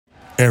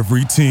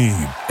Every team,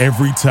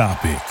 every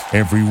topic,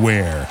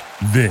 everywhere.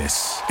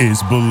 This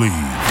is Believe.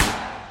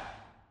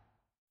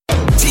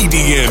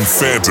 TDN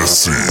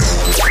Fantasy.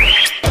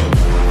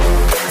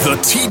 The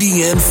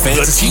TDN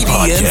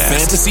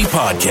Fantasy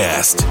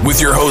Podcast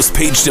with your hosts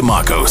Paige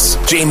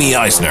DeMacos, Jamie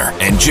Eisner,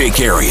 and Jake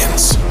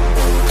Arians.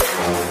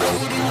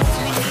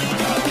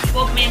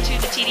 Welcome into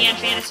the TDN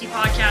Fantasy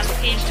Podcast with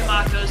Paige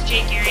DeMacos,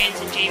 Jake Arians,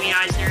 and Jamie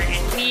Eisner.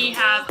 And we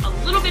have a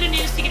little bit of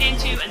news to get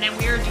into, and then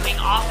we are doing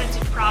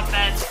offensive prop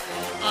bets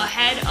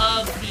ahead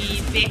of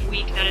the big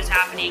week that is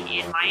happening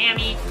in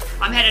Miami.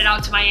 I'm headed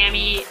out to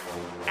Miami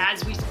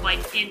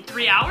in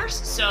 3 hours.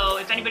 So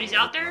if anybody's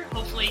out there,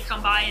 hopefully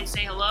come by and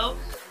say hello.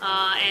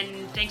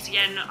 And thanks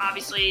again.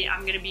 Obviously,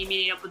 I'm going to be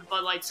meeting up with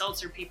Bud Light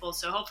Seltzer people.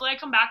 So hopefully I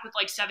come back with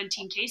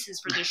 17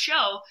 cases for this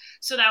show.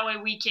 So that way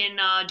we can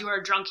do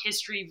our drunk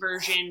history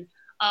version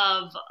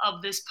of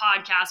this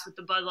podcast with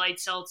the Bud Light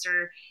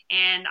Seltzer.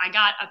 And I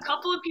got a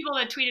couple of people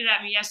that tweeted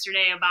at me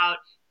yesterday about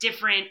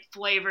different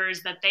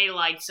flavors that they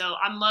liked. So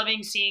I'm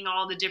loving seeing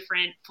all the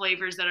different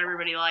flavors that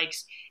everybody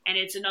likes. And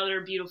it's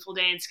another beautiful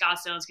day in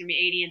Scottsdale. It's going to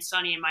be 80 and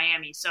sunny in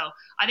Miami. So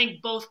I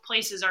think both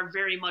places are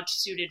very much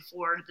suited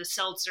for the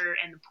seltzer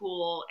and the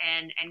pool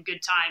and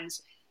good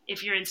times.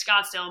 If you're in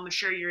Scottsdale, I'm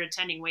sure you're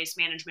attending Waste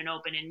Management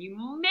Open, and you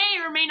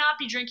may or may not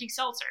be drinking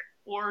seltzer,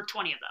 or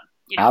 20 of them.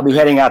 You know? I'll be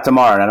heading out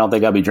tomorrow, and I don't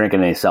think I'll be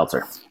drinking any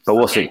seltzer, but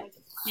we'll see.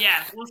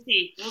 Yeah, we'll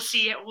see.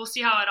 We'll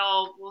see how it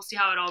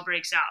all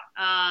breaks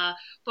out.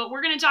 But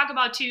we're going to talk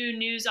about two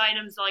news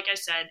items, like I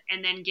said,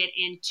 and then get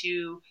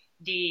into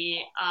the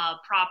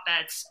prop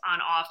bets on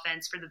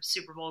offense for the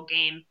Super Bowl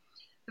game.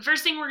 The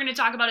first thing we're going to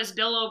talk about is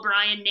Bill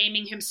O'Brien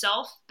naming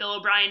himself. Bill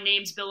O'Brien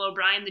names Bill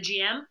O'Brien the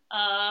GM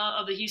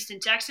of the Houston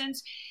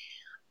Texans.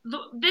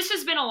 This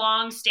has been a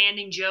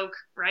long-standing joke,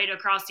 right,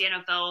 across the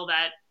NFL,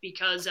 that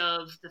because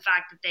of the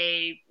fact that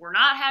they were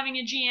not having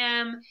a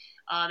GM,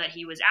 that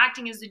he was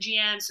acting as the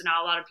GM. So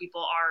now a lot of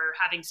people are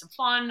having some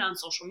fun on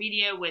social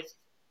media with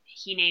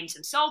he names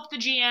himself the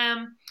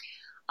GM.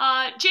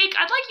 Jake,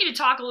 I'd like you to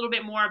talk a little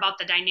bit more about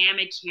the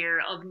dynamic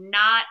here of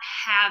not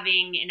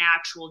having an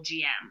actual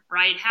GM,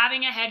 right?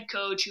 Having a head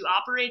coach who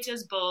operates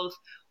as both.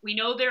 We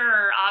know there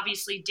are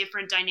obviously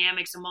different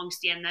dynamics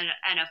amongst the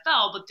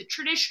NFL, but the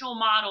traditional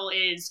model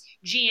is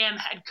GM,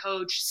 head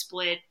coach,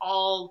 split,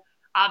 all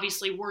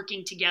obviously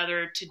working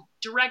together to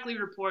directly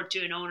report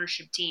to an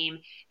ownership team,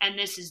 and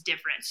this is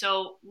different.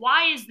 So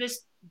why is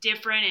this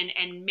different,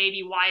 and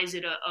maybe why is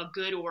it a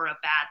good or a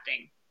bad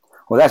thing?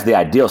 Well, that's the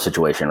ideal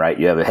situation, right?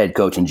 You have a head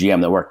coach and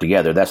GM that work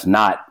together. That's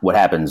not what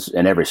happens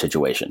in every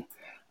situation,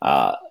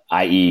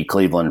 i.e.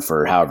 Cleveland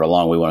for however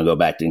long we want to go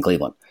back to in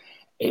Cleveland.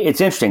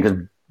 It's interesting because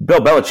Bill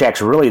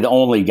Belichick's really the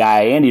only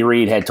guy. Andy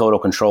Reid had total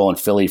control in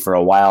Philly for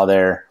a while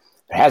there.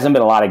 There hasn't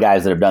been a lot of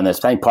guys that have done this.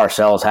 I think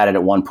Parcells had it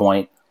at one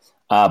point.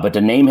 But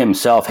to name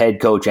himself head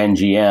coach and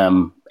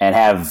GM and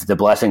have the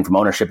blessing from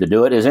ownership to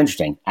do it is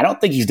interesting. I don't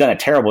think he's done a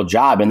terrible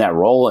job in that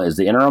role as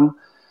the interim,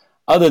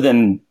 other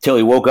than till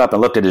he woke up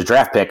and looked at his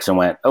draft picks and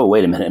went, oh,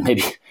 wait a minute,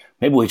 maybe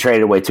we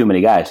traded away too many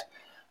guys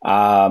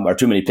or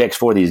too many picks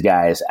for these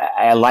guys.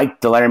 I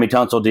like the Laremy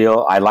Tunsil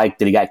deal. I like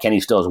that he got Kenny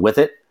Stills with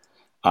it.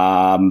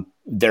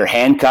 They're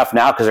handcuffed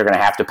now because they're going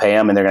to have to pay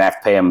him, and they're going to have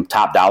to pay him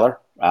top dollar,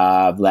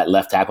 that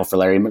left tackle for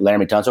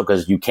Laremy Tunsil,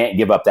 because you can't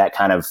give up that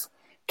kind of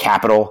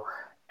capital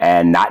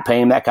and not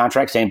pay him that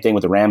contract. Same thing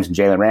with the Rams and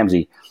Jalen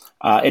Ramsey.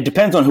 It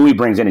depends on who he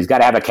brings in. He's got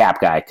to have a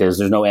cap guy because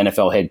there's no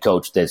NFL head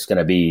coach that's going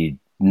to be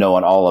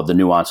knowing all of the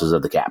nuances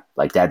of the cap.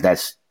 Like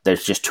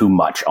there's just too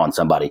much on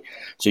somebody.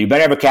 So you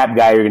better have a cap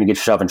guy. You're going to get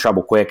yourself in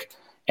trouble quick.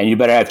 And you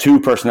better have two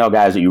personnel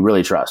guys that you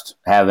really trust.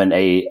 Having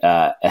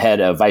a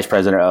head of vice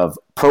president of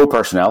pro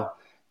personnel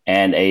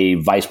and a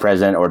vice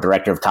president or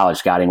director of college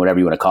scouting, whatever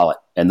you want to call it.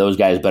 And those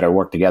guys better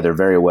work together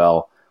very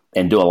well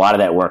and do a lot of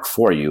that work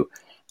for you.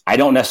 I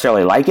don't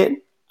necessarily like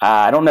it.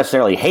 I don't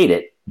necessarily hate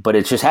it, but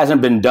it just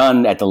hasn't been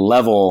done at the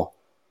level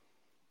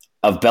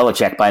of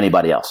Belichick by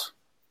anybody else.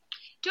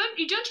 Don't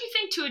you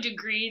think to a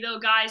degree, though,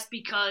 guys,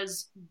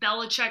 because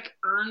Belichick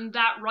earned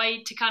that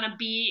right to kind of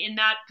be in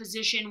that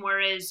position,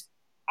 whereas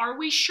are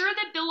we sure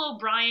that Bill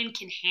O'Brien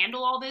can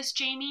handle all this,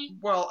 Jamie?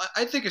 Well,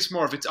 I think it's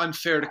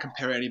unfair to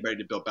compare anybody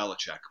to Bill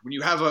Belichick. When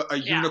you have a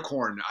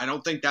unicorn, I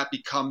don't think that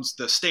becomes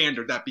the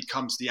standard. That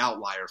becomes the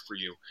outlier for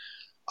you.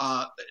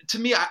 To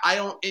me, I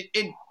don't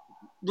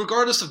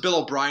regardless of Bill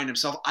O'Brien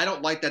himself, I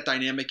don't like that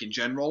dynamic in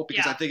general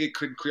because I think it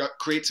could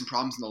create some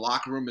problems in the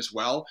locker room as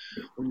well.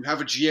 When you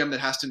have a GM that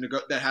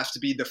has to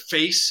be the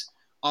face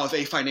of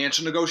a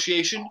financial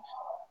negotiation,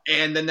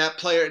 and then that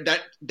player,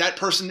 that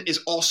person is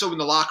also in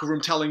the locker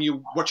room telling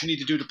you what you need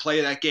to do to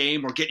play that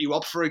game or get you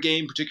up for a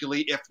game,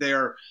 particularly if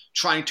they're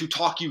trying to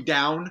talk you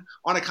down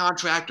on a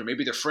contract, or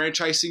maybe they're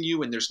franchising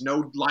you and there's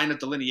no line of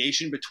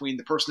delineation between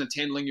the person that's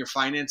handling your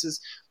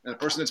finances and the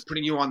person that's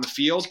putting you on the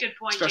field. Good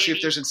point, especially Jamie.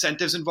 If there's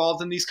incentives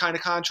involved in these kind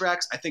of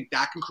contracts. I think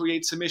that can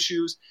create some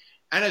issues.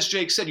 And as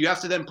Jake said, you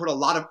have to then put a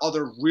lot of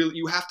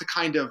you have to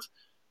kind of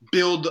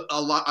build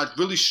a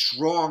really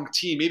strong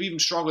team, maybe even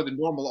stronger than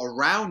normal,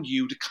 around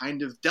you to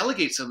kind of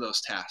delegate some of those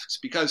tasks.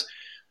 Because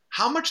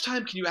how much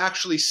time can you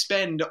actually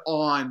spend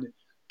on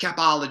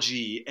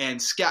capology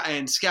and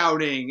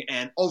scouting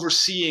and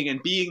overseeing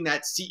and being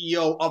that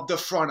CEO of the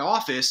front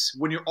office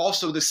when you're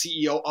also the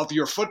CEO of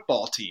your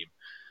football team?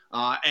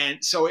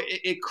 And so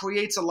it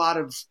creates a lot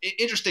of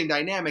interesting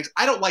dynamics.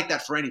 I don't like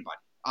that for anybody.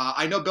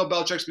 I know Bill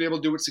Belichick's been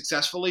able to do it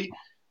successfully,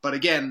 but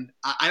again,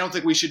 I don't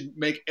think we should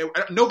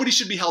nobody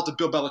should be held to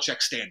Bill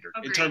Belichick's standard.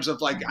 Agreed. In terms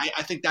of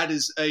I think that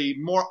is a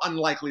more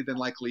unlikely than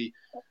likely.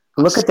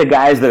 Look at the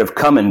guys that have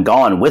come and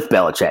gone with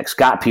Belichick: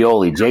 Scott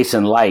Pioli,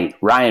 Jason Light,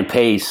 Ryan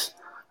Pace,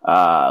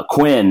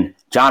 Quinn,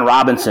 John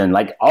Robinson.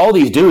 Like, all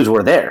these dudes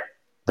were there.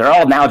 They're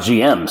all now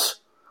GMs,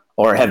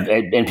 or have,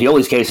 in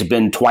Pioli's case, have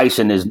been twice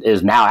and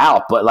is now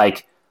out. But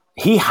like,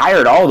 he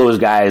hired all those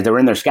guys that were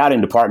in their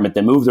scouting department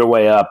that moved their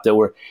way up. They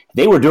were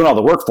doing all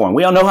the work for him.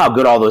 We all know how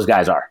good all those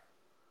guys are.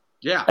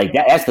 Yeah, like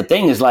that's the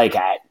thing. Is like,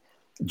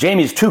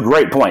 Jamie's 2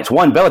 great points.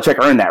 One, Belichick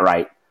earned that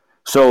right.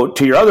 So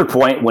to your other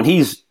point, when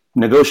he's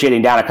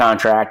negotiating down a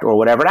contract or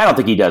whatever, and I don't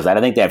think he does that.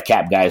 I think they have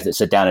cap guys that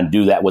sit down and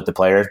do that with the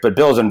players, but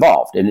Bill's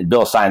involved and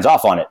Bill signs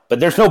off on it.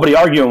 But there's nobody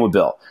arguing with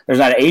Bill. There's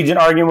not an agent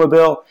arguing with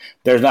Bill.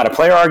 There's not a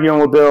player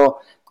arguing with Bill,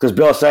 because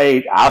Bill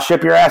say, I'll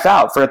ship your ass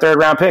out for a 3rd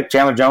round pick,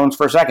 Chandler Jones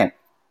for a 2nd.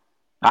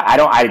 I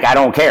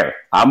don't care.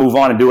 I'll move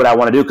on and do what I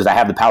want to do because I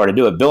have the power to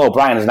do it. Bill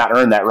O'Brien has not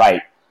earned that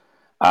right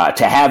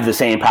to have the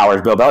same power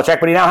as Bill Belichick,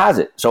 but he now has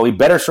it. So he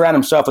better surround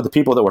himself with the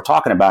people that we're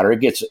talking about, or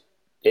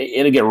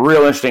it'll get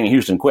real interesting in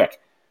Houston quick.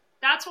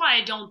 That's why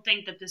I don't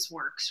think that this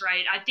works,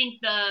 right? I think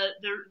the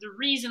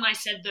reason I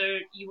said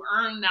you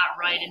earn that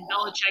right in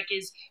Belichick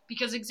is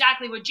because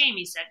exactly what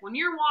Jamie said. When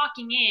you're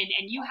walking in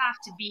and you have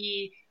to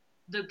be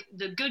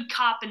the good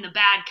cop and the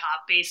bad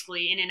cop,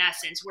 basically, in an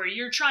essence, where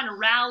you're trying to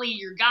rally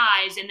your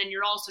guys and then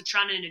you're also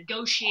trying to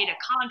negotiate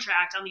a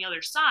contract on the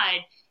other side,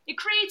 it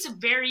creates a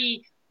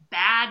very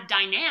bad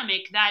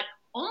dynamic that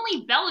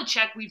only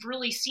Belichick we've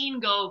really seen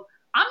go,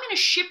 I'm going to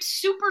ship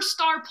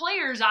superstar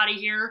players out of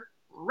here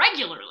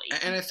regularly.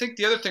 And I think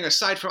the other thing,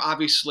 aside from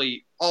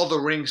obviously all the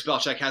rings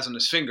Belichick has on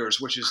his fingers,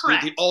 which is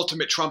the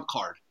ultimate trump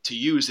card to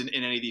use in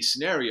any of these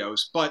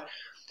scenarios, but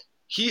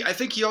I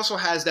think he also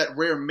has that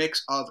rare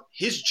mix of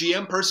his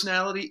GM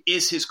personality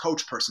is his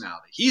coach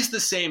personality. He's the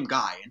same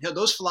guy, and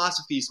those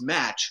philosophies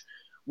match,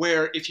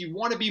 where if you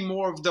want to be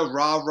more of the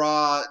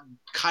rah-rah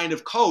kind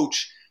of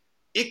coach,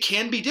 it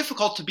can be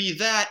difficult to be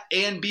that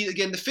and be,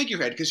 again, the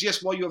figurehead. Because,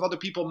 yes, while you have other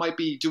people might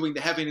be doing the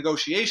heavy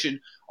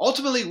negotiation,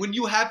 ultimately, when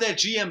you have that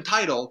GM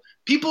title,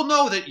 people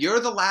know that you're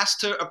the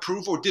last to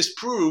approve or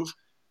disprove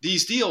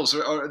these deals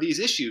or these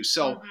issues.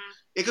 So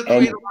it could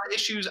create a lot of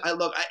issues.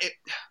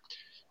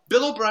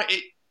 Bill O'Brien.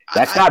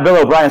 That's not Bill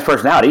O'Brien's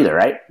personality either,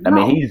 right? No. I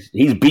mean,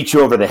 he's beat you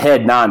over the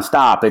head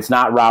nonstop. It's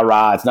not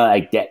rah-rah. It's not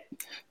like that.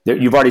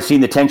 You've already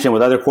seen the tension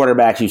with other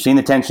quarterbacks. You've seen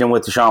the tension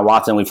with Deshaun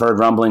Watson. We've heard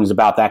rumblings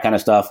about that kind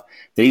of stuff,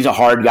 that he's a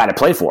hard guy to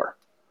play for.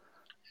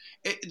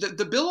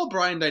 The Bill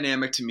O'Brien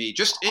dynamic, to me,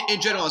 just in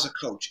general as a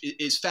coach,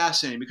 is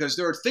fascinating because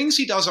there are things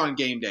he does on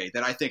game day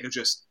that I think are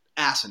just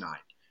asinine.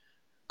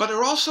 But there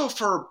are also,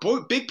 for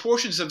big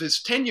portions of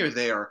his tenure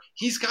there,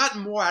 he's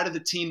gotten more out of the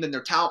team than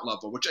their talent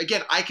level, which,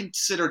 again, I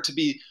consider to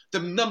be the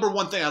number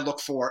one thing I look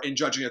for in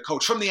judging a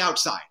coach from the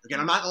outside. Again,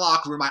 I'm not in the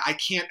locker room. I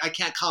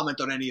can't comment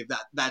on any of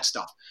that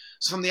stuff.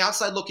 So from the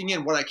outside looking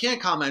in, what I can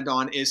comment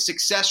on is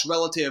success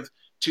relative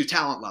to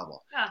talent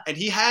level. Yeah. And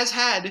he has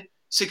had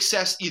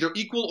success either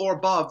equal or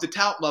above the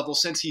talent level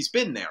since he's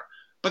been there.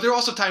 But there are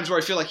also times where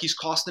I feel like he's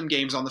cost them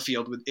games on the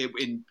field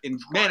in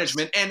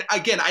management. And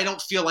again, I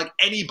don't feel like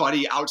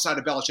anybody outside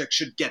of Belichick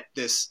should get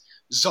this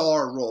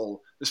czar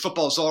role, this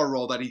football czar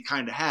role that he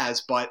kind of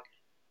has. But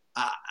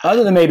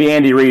other than maybe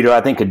Andy Reid, who I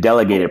think could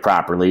delegate it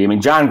properly. I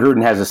mean, John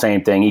Gruden has the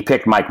same thing. He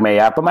picked Mike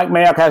Mayock, but Mike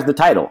Mayock has the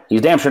title.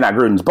 He's damn sure not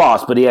Gruden's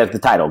boss, but he has the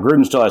title.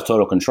 Gruden still has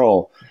total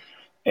control.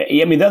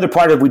 I mean, the other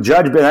part of we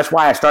judge, that's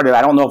why I started.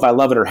 I don't know if I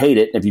love it or hate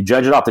it. If you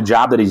judge it off the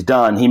job that he's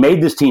done, he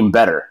made this team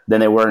better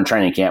than they were in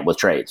training camp with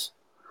trades.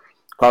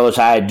 Carlos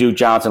Hyde, Duke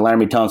Johnson,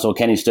 Laramie Tunsil,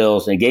 Kenny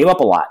Stills, and he gave up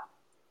a lot.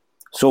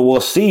 So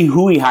we'll see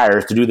who he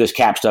hires to do this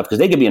cap stuff because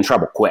they could be in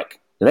trouble quick.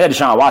 They had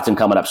Deshaun Watson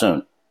coming up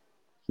soon.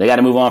 They got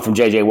to move on from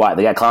J.J. Watt.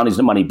 They got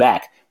Clowney's money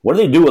back. What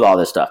do they do with all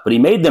this stuff? But he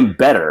made them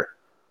better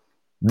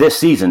this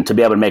season to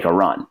be able to make a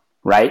run,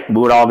 right? We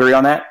would all agree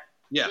on that?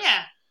 Yeah.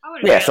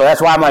 Yeah, so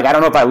that's why I'm like, I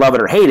don't know if I love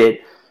it or hate it,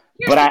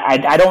 but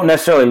I don't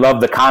necessarily love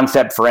the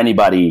concept for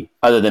anybody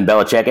other than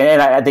Belichick. And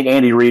I think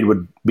Andy Reid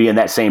would be in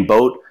that same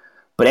boat.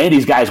 But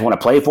Andy's guys want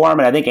to play for him,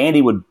 and I think Andy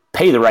would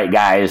pay the right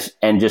guys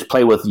and just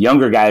play with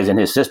younger guys in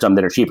his system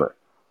that are cheaper.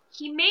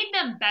 He made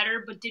them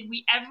better, but did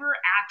we ever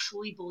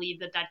actually believe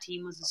that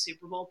team was a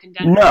Super Bowl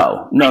contender?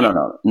 No.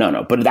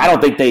 But I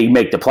don't think they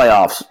make the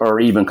playoffs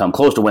or even come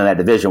close to winning that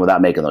division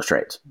without making those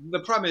trades. The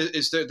problem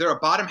is they're a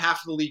bottom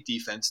half of the league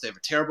defense. They have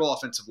a terrible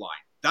offensive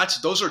line.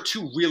 Those are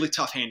 2 really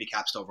tough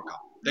handicaps to overcome.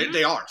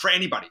 They are, for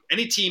anybody.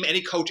 Any team,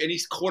 any coach, any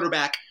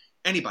quarterback,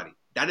 anybody.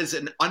 That is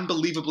an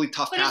unbelievably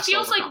tough pass to overcome. But it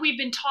feels like we've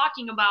been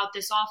talking about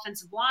this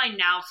offensive line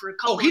now for a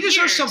couple of years. He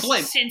deserves some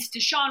blame. Since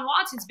Deshaun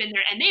Watson's been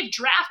there, and they've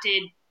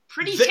drafted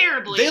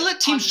terribly. They let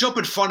teams jump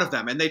in front of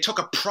them, and they took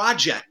a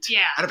project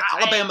out of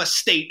Alabama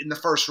State in the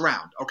first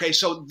round. Okay,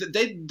 so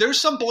there's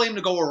some blame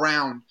to go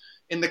around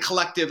in the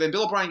collective, and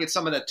Bill O'Brien gets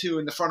some of that too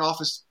in the front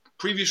office,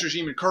 previous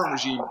regime and current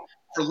regime,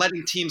 for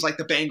letting teams like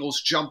the Bengals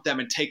jump them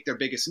and take their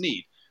biggest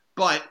need.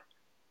 But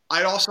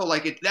I'd also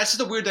like it. That's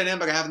the weird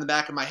dynamic I have in the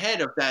back of my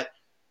head of that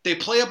they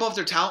play above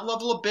their talent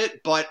level a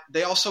bit, but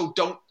they also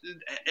don't.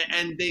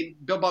 And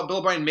Bill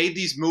O'Brien made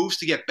these moves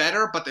to get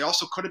better, but they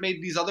also could have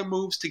made these other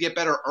moves to get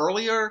better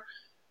earlier.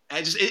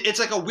 And it's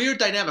like a weird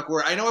dynamic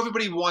where I know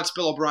everybody wants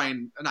Bill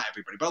O'Brien, not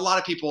everybody, but a lot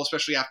of people,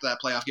 especially after that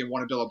playoff game,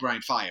 wanted Bill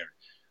O'Brien fired.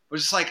 But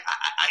it's like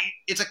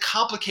it's a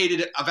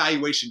complicated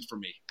evaluation for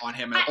me on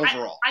him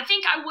overall. I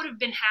think I would have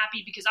been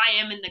happy because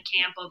I am in the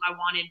camp of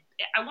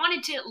I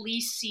wanted to at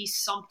least see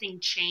something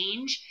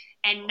change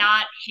and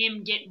not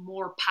him get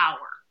more power.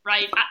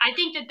 Right, I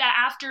think that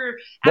after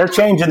they're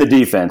changing the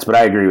defense, but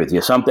I agree with you.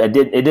 It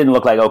didn't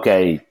look like,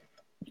 okay,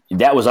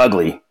 that was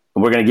ugly.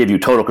 We're going to give you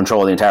total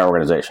control of the entire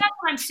organization. That's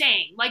what I'm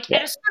saying. Like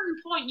at a certain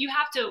point, you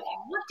have to.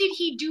 What did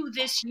he do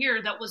this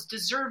year that was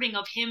deserving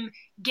of him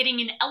getting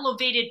an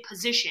elevated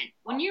position?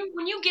 When you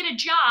get a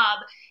job,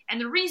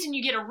 and the reason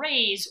you get a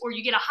raise or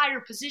you get a higher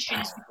position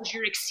is because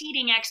you're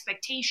exceeding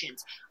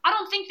expectations. I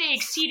don't think they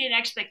exceeded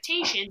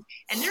expectations,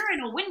 and they're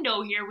in a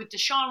window here with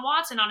Deshaun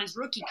Watson on his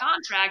rookie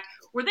contract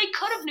where they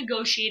could have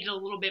negotiated a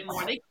little bit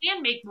more. They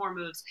can make more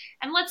moves,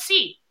 and let's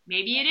see.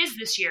 Maybe it is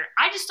this year.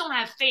 I just don't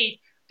have faith.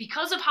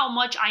 Because of how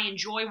much I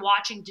enjoy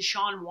watching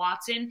Deshaun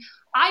Watson,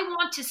 I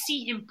want to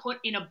see him put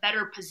in a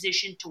better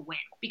position to win.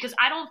 Because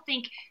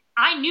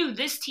I knew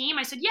this team.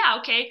 I said, yeah,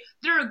 okay,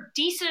 they're a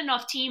decent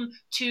enough team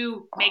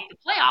to make the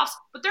playoffs,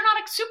 but they're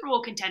not a Super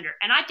Bowl contender.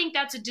 And I think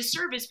that's a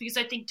disservice because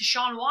I think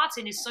Deshaun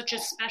Watson is such a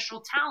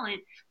special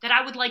talent that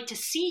I would like to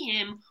see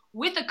him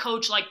with a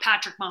coach like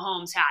Patrick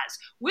Mahomes has,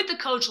 with a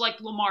coach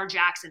like Lamar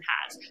Jackson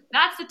has.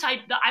 That's the type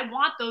that I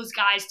want those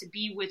guys to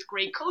be with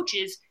great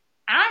coaches.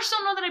 And I just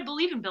don't know that I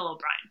believe in Bill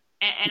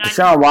O'Brien.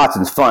 Deshaun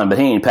Watson's fun, but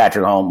he ain't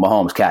Patrick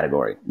Mahomes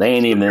category. They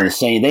ain't even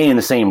in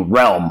the same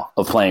realm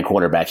of playing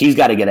quarterback. He's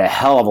got to get a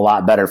hell of a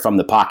lot better from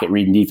the pocket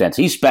reading defense.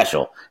 He's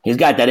special. He's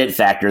got that it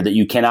factor that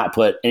you cannot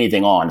put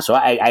anything on. So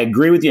I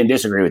agree with you and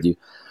disagree with you,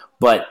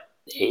 but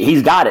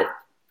he's got it.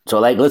 So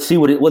let's see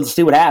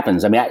what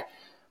happens. I mean,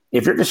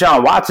 if you're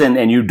Deshaun Watson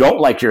and you don't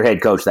like your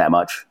head coach that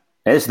much,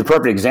 and it's the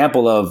perfect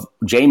example of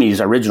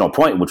Jamie's original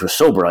point, which was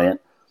so brilliant.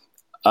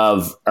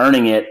 Of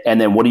earning it, and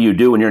then what do you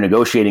do when you're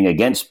negotiating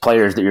against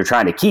players that you're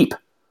trying to keep?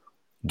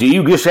 Do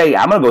you just say,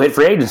 I'm going to go hit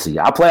free agency.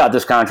 I'll play out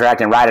this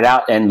contract and ride it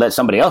out and let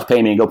somebody else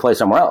pay me and go play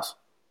somewhere else?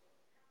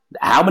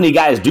 How many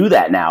guys do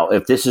that now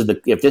if this is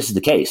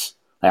the case?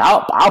 Like,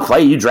 I'll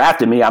play. You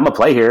drafted me. I'm going to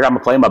play here. I'm going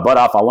to play my butt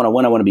off. I want to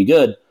win. I want to be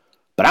good.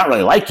 But I don't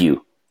really like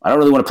you. I don't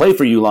really want to play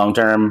for you long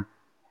term.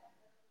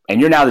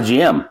 And you're now the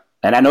GM.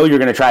 And I know you're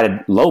going to try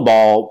to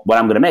lowball what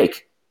I'm going to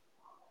make.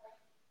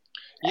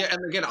 Yeah,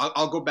 and again,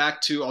 I'll go back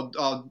to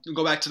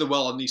the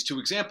well on these two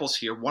examples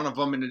here. One of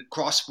them in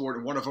cross sport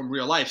and one of them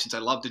real life. Since I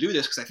love to do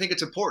this because I think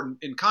it's important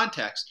in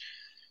context.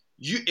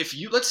 If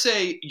let's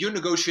say you're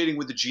negotiating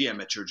with the GM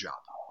at your job,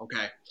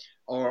 okay,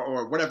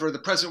 or whatever, the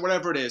president,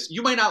 whatever it is,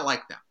 you might not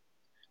like them,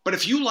 but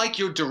if you like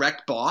your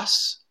direct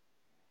boss,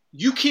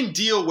 you can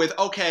deal with,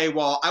 okay,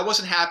 well, I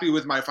wasn't happy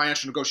with my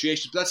financial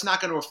negotiations, but that's not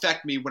going to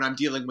affect me when I'm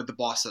dealing with the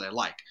boss that I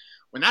like.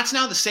 When that's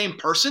now the same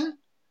person.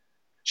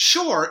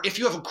 Sure, if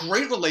you have a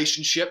great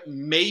relationship,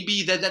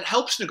 maybe that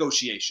helps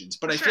negotiations.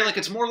 But I feel like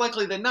it's more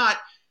likely than not,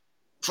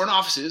 front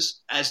offices,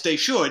 as they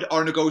should,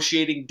 are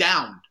negotiating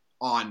down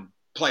on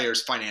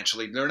players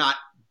financially. They're not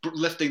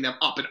lifting them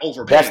up and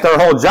overpaying. That's their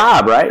whole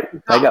job, right?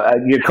 Like,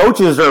 your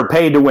coaches are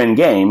paid to win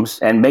games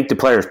and make the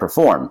players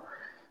perform.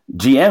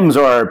 GMs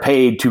are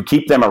paid to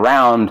keep them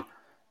around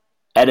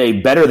at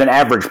a better than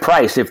average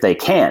price if they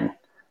can.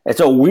 It's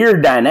a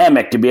weird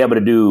dynamic to be able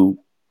to do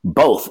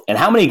both. And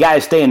how many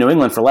guys stay in New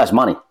England for less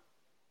money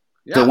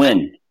to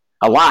win?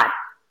 A lot.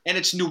 And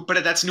it's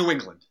but that's New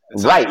England.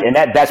 Right. And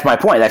that's my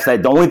point. That's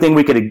the only thing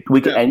we could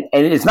and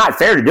it's not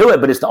fair to do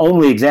it, but it's the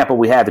only example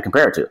we have to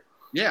compare it to.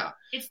 Yeah.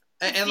 It's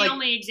the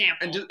only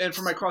example. And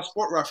for my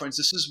cross-sport reference,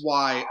 this is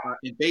why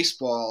in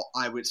baseball,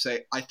 I would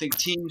say I think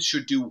teams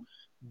should do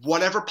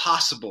whatever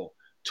possible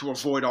to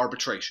avoid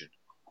arbitration.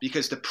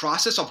 Because the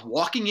process of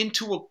walking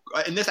into,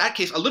 in that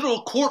case, a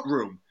literal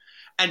courtroom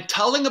and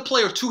telling a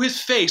player to his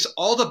face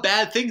all the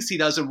bad things he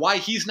does and why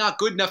he's not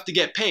good enough to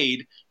get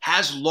paid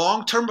has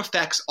long-term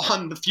effects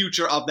on the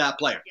future of that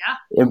player.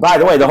 Yeah. And by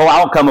the way, the whole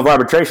outcome of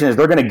arbitration is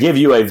they're going to give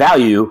you a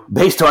value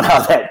based on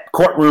how that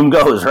courtroom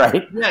goes,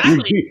 right? Yeah,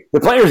 exactly. The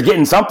player's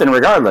getting something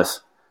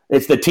regardless.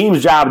 It's the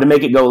team's job to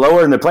make it go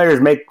lower and the player's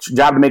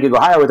job to make it go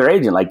higher with their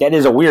agent. Like, that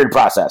is a weird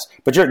process.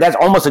 But that's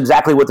almost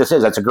exactly what this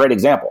is. That's a great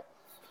example.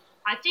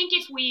 I think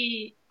if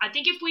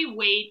we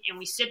wait and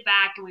we sit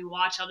back and we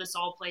watch how this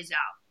all plays out,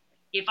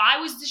 if I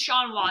was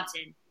Deshaun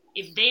Watson,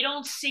 if they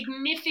don't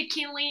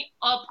significantly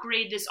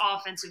upgrade this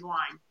offensive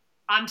line,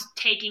 I'm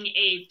taking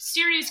a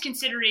serious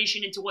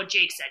consideration into what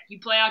Jake said. You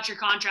play out your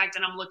contract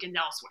and I'm looking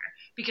elsewhere.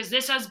 Because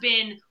this has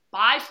been,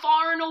 by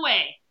far and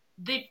away,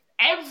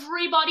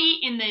 everybody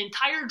in the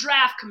entire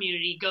draft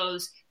community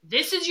goes,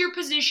 this is your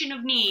position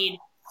of need,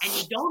 and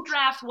you don't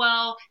draft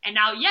well, and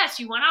now, yes,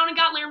 you went out and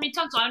got Laramie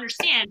Tunsil, I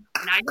understand,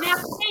 now you're going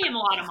to have to pay him a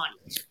lot of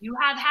money. You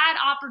have had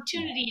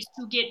opportunities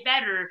to get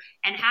better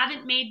and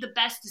haven't made the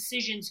best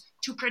decisions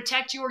to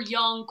protect your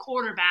young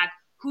quarterback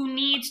who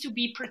needs to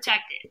be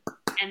protected.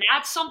 And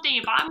that's something,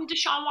 if I'm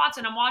Deshaun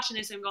Watson, I'm watching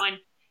this and I'm going,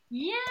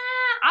 yeah,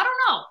 I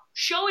don't know.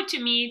 Show it to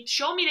me.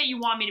 Show me that you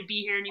want me to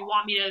be here and you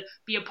want me to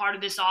be a part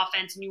of this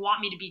offense and you want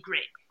me to be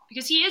great.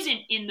 Because he isn't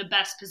in the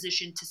best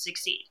position to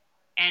succeed.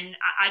 And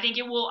I think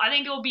it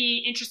will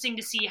be interesting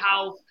to see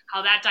how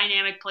that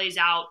dynamic plays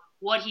out,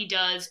 what he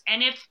does,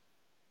 and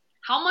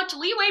how much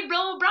leeway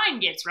Bill O'Brien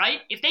gets, right?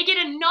 If they get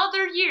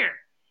another year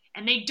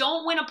and they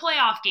don't win a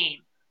playoff game,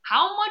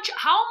 how much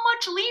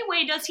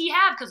leeway does he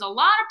have? Because a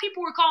lot of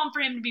people were calling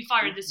for him to be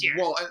fired this year.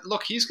 Well,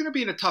 look, he's going to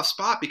be in a tough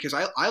spot because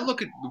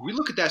we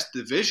look at that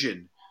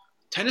division.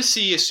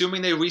 Tennessee,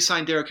 assuming they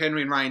re-sign Derrick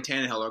Henry and Ryan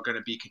Tannehill, are going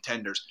to be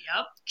contenders.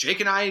 Yep. Jake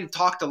and I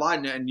talked a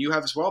lot, and you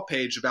have as well,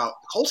 Paige, about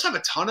the Colts have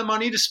a ton of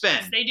money to spend.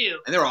 Yes, they do.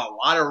 And there are a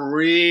lot of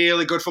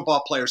really good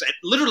football players at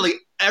literally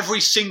every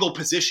single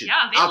position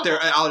out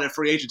at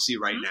free agency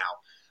right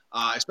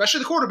now, especially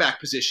the quarterback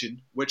position,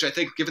 which I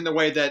think, given the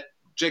way that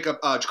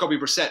Jacoby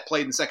Brissett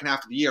played in the second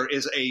half of the year,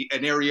 is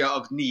an area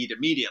of need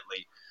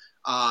immediately.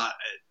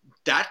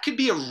 That could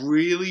be a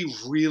really,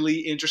 really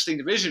interesting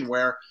division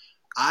where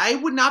I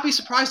would not be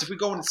surprised if we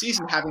go into the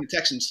season having the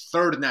Texans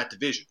third in that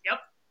division. Yep.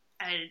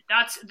 And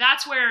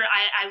that's where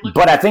I look.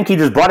 But I think he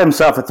just bought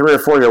himself a 3 or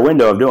 4 year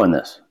window of doing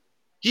this.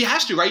 He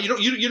has to, right?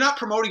 You're not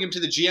promoting him to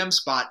the GM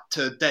spot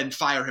to then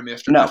fire him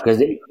after. No,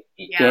 because and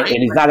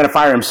he's not going to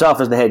fire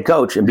himself as the head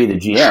coach and be the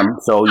GM.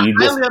 So you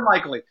just highly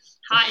unlikely.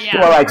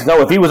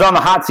 So if he was on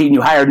the hot seat and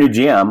you hired a new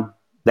GM,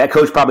 that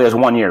coach probably has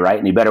 1 year, right?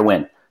 And he better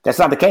win. That's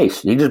not the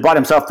case. He just bought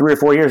himself 3 or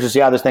 4 years to see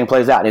how this thing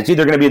plays out. And it's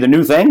either going to be the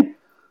new thing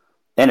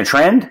and a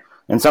trend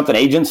and something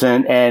agents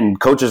and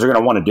coaches are going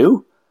to want to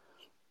do,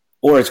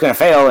 or it's going to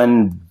fail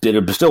and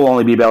it'll still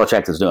only be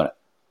Belichick that's doing it.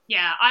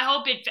 Yeah, I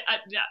hope it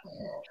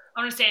I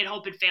want to say I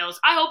hope it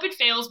fails. I hope it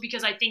fails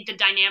because I think the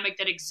dynamic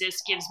that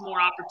exists gives more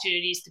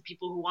opportunities to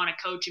people who want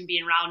to coach and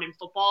be around in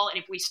football. And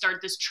if we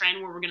start this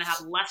trend where we're going to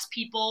have less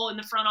people in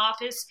the front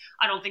office,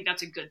 I don't think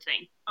that's a good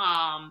thing.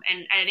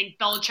 And I think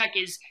Belichick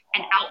is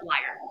an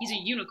outlier. He's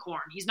a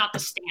unicorn. He's not the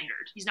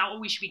standard. He's not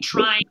what we should be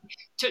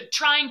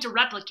trying to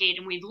replicate.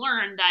 And we've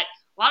learned that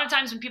a lot of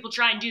times when people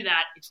try and do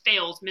that, it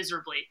fails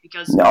miserably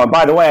because. No, and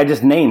by the way, I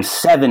just named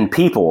 7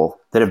 people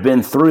that have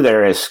been through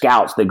there as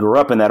scouts that grew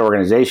up in that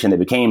organization that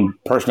became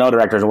personnel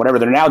directors or whatever.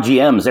 They're now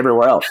GMs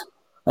everywhere else.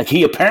 Like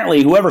he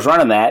apparently, whoever's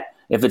running that,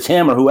 if it's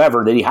him or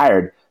whoever that he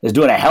hired, is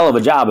doing a hell of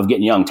a job of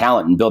getting young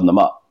talent and building them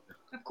up.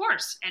 Of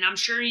course. And I'm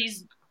sure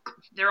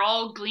they're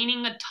all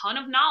gleaning a ton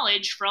of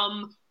knowledge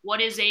from what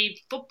is a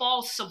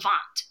football savant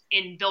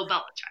in Bill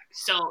Belichick.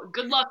 So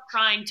good luck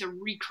trying to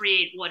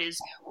recreate what is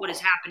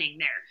happening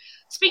there.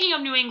 Speaking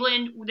of New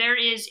England, there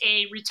is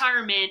a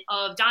retirement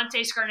of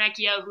Dante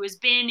Scarnecchia, who has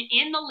been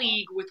in the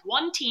league with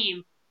one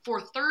team for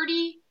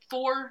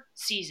 34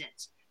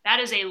 seasons.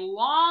 That is a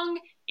long,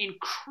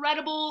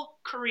 incredible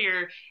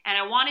career. And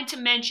I wanted to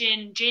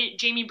mention,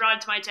 Jamie brought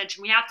it to my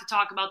attention, we have to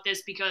talk about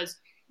this because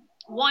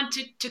one,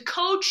 to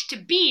coach, to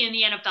be in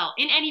the NFL,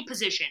 in any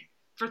position,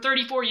 for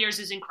 34 years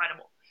is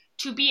incredible.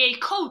 To be a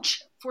coach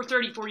for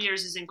 34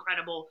 years is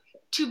incredible.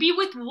 To be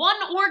with one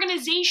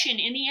organization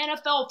in the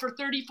NFL for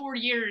 34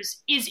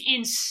 years is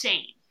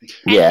insane.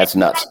 Yeah, it's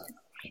nuts.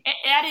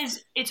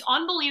 It's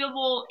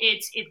unbelievable.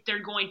 They're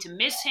going to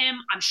miss him.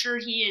 I'm sure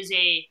he is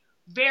a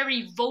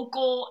very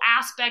vocal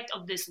aspect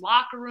of this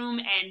locker room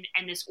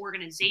and this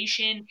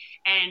organization.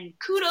 And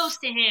kudos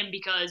to him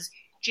because,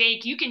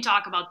 Jake, you can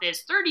talk about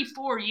this.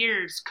 34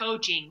 years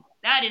coaching,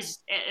 that is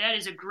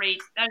a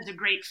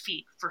great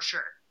feat for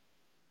sure.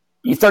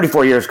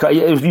 34 years,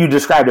 you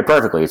described it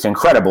perfectly. It's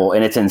incredible,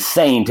 and it's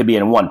insane to be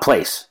in one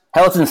place.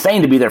 Hell, it's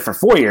insane to be there for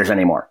 4 years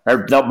anymore,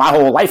 or my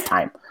whole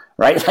lifetime,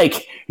 right?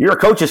 Like, you're a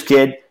coach's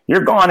kid.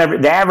 You're gone.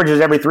 The average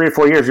is every 3 or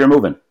 4 years you're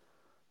moving.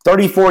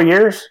 34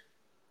 years,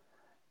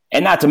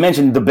 and not to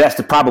mention the best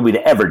probably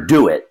to ever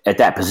do it at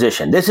that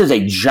position. This is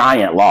a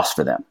giant loss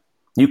for them.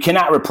 You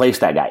cannot replace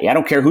that guy. I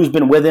don't care who's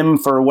been with him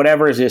for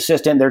whatever, as the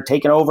assistant, they're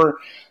taking over.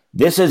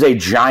 This is a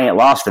giant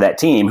loss for that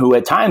team, who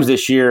at times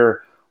this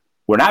year –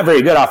 we're not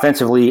very good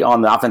offensively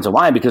on the offensive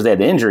line because they had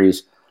the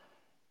injuries,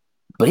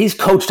 but he's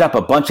coached up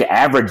a bunch of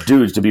average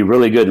dudes to be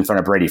really good in front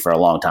of Brady for a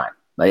long time.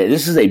 Like,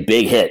 this is a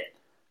big hit,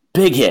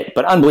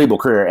 but unbelievable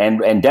career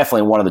and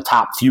definitely one of the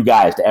top few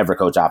guys to ever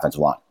coach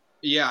offensive line.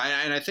 Yeah,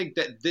 and I think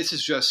that this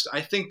is just –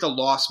 I think the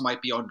loss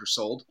might be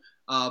undersold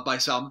by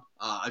some,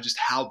 just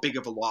how big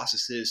of a loss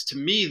this is. To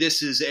me,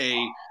 this is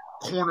a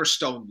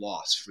cornerstone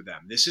loss for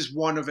them. This is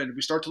one of – and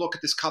we start to look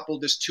at this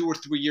 2 or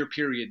 3 year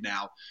period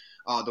now.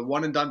 The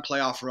one and done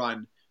playoff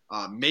run.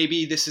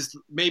 Maybe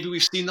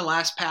we've seen the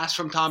last pass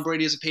from Tom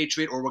Brady as a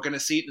Patriot, or we're going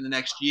to see it in the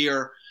next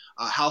year.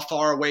 How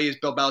far away is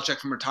Bill Belichick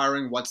from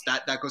retiring once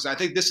that goes? I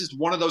think this is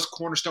one of those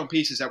cornerstone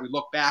pieces that we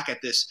look back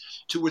at this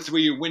 2 or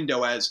 3 year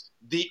window as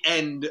the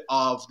end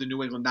of the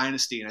New England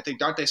dynasty. And I think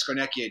Dante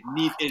Scarnecchia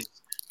is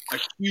a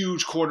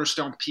huge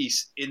cornerstone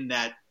piece in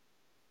that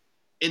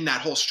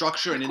whole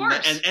structure and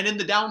in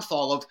the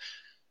downfall of,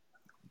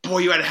 boy,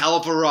 you had a hell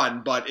of a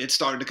run, but it's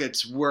starting to get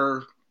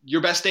where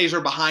your best days are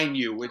behind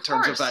you in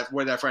terms of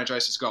where that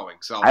franchise is going.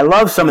 So I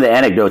love some of the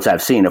anecdotes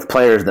I've seen of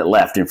players that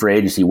left in free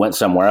agency, went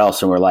somewhere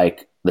else, and were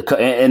like,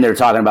 and they're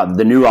talking about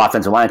the new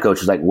offensive line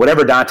coach is like,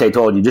 whatever Dante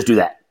told you, just do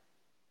that.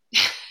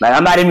 Like,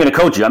 I'm not even going to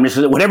coach you. I'm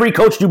just, whatever he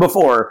coached you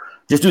before,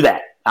 just do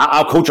that.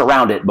 I'll coach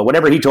around it, but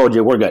whatever he told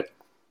you, we're good.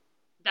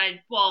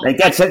 Like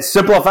that's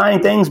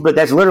simplifying things, but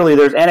that's literally,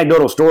 there's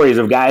anecdotal stories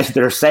of guys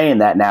that are saying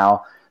that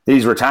now that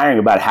he's retiring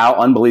about how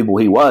unbelievable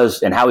he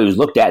was and how he was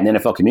looked at in the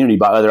NFL community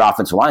by other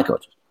offensive line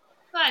coaches.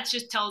 Well, that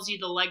just tells you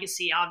the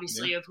legacy,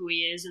 obviously, of who he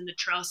is and the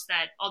trust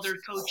that other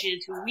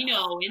coaches who we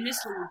know in this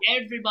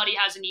league, everybody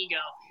has an ego.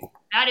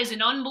 That is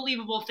an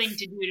unbelievable thing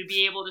to do, to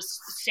be able to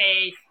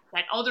say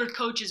that other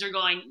coaches are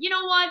going, you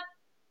know what?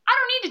 I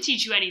don't need to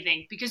teach you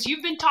anything because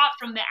you've been taught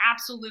from the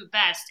absolute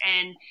best.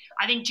 And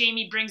I think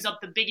Jamie brings up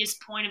the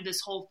biggest point of this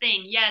whole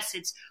thing. Yes,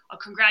 it's a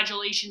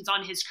congratulations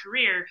on his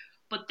career,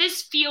 but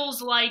this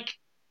feels like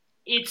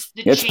it's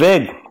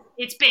big.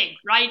 It's big,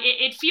 right?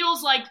 It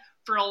feels like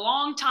for a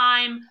long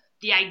time,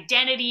 the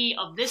identity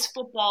of this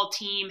football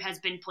team has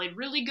been played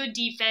really good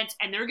defense,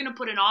 and they're going to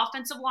put an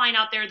offensive line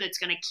out there that's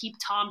going to keep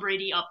Tom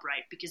Brady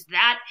upright, because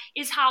that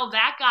is how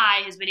that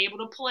guy has been able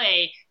to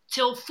play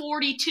till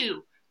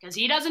 42. Because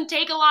he doesn't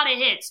take a lot of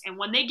hits. And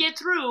when they get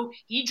through,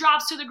 he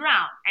drops to the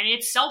ground. And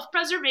it's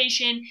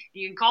self-preservation.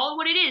 You can call it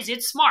what it is.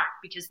 It's smart,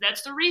 because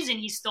that's the reason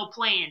he's still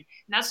playing. And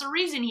that's the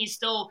reason he's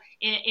still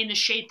in the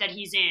shape that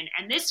he's in.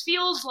 And this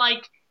feels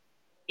like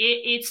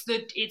it's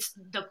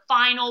the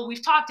final.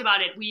 We've talked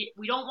about it. We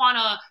don't want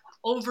to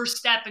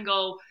overstep and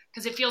go,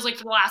 because it feels like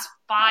for the last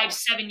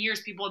 5-7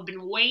 years, people have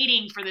been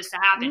waiting for this to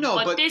happen. No,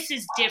 but this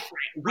is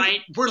different,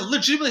 right? We're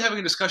legitimately having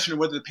a discussion of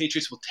whether the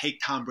Patriots will take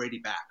Tom Brady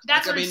back.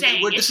 That's what I'm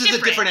saying. This is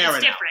a different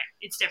era now.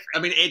 It's different. I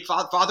mean,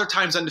 Father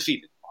Time's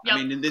undefeated. Yep.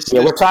 I mean,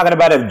 we're talking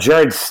about if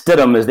Jared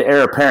Stidham is the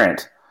heir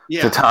apparent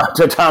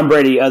to Tom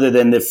Brady, other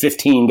than the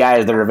 15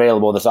 guys that are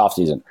available this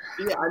offseason.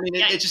 Yeah, I mean,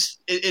 it's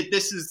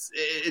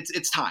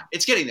time.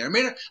 It's getting there. I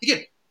mean,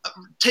 again,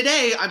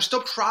 today, I'm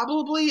still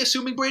probably,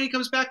 assuming Brady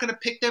comes back, going to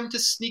pick them to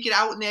sneak it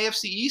out in the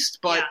AFC East.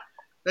 But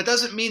that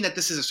doesn't mean that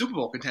this is a Super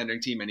Bowl contending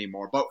team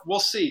anymore. But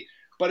we'll see.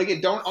 But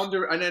again,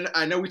 and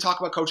I know we talk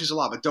about coaches a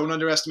lot, but don't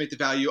underestimate the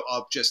value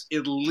of just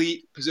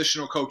elite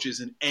positional coaches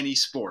in any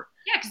sport.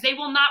 Yeah, because they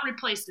will not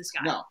replace this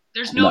guy. No.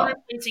 There's no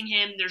replacing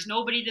him. There's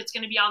nobody that's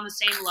going to be on the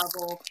same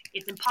level.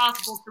 It's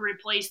impossible to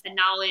replace the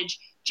knowledge.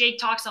 Jake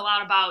talks a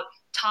lot about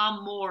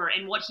Tom Moore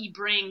and what he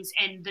brings,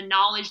 and the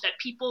knowledge that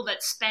people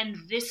that spend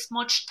this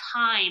much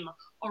time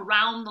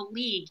around the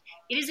league,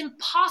 it is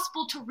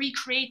impossible to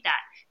recreate that.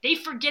 They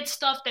forget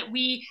stuff that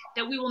we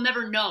will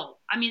never know.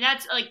 I mean,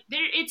 that's like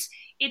it's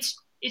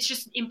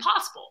just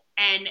impossible.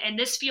 And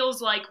this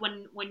feels like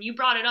when you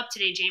brought it up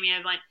today, Jamie,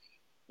 I'm like,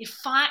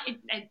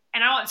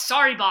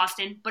 sorry,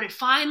 Boston, but it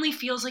finally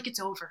feels like it's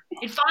over.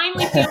 It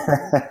finally feels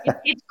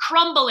it's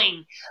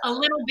crumbling a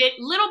little bit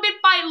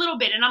by little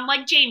bit. And I'm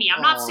like, Jamie,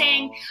 I'm not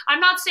saying,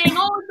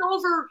 oh, it's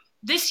over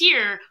this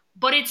year,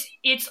 but it's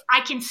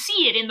I can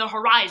see it in the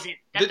horizon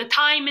that the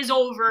time is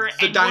over.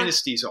 The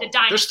dynasty's over.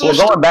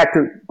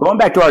 Going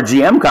back to our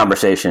GM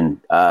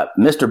conversation,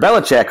 Mr.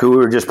 Belichick, who we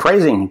were just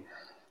praising,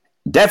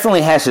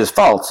 definitely has his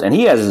faults, and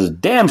he has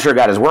damn sure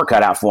got his work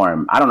cut out for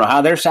him. I don't know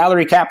how their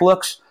salary cap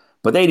looks,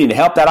 but they need to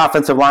help that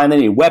offensive line. They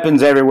need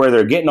weapons everywhere.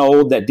 They're getting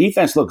old. That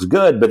defense looks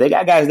good, but they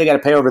got guys they got to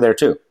pay over there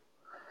too.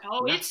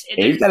 Oh,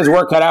 he's got his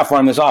work cut out for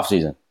him this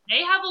offseason.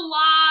 They have a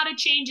lot of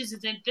changes.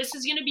 This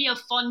is going to be a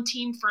fun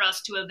team for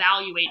us to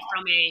evaluate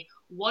from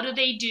what do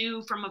they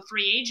do from a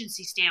free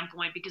agency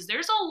standpoint, because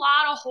there's a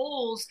lot of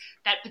holes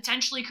that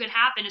potentially could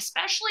happen,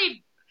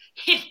 especially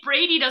if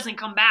Brady doesn't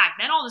come back.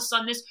 Then all of a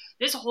sudden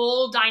this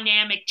whole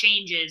dynamic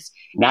changes.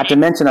 Not to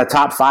mention a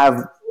top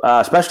 5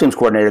 special teams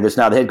coordinator that's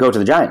now the head coach of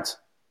the Giants.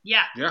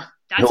 Yeah.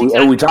 That's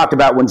exactly. We talked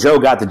about when Joe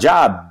got the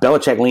job,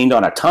 Belichick leaned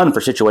on a ton for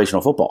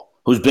situational football,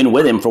 who's been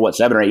with him for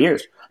 7 or 8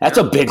 years. That's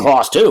a big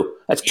loss too.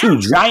 That's 2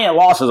 giant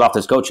losses off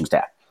this coaching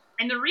staff.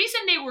 And the reason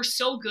they were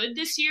so good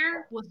this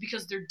year was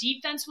because their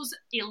defense was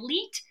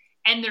elite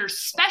and their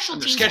special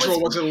teams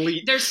was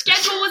elite. Their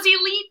schedule was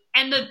elite,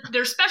 and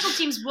their special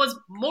teams was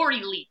more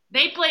elite.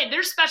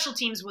 Their special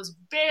teams was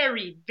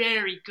very,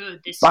 very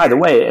good this year. By the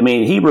way, I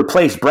mean, he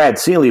replaced Brad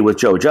Seeley with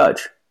Joe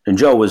Judge. And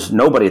Joe was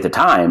nobody at the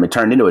time. It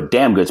turned into a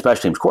damn good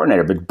special teams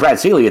coordinator. But Brad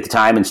Seeley at the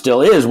time, and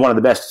still is, one of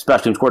the best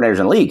special teams coordinators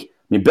in the league. I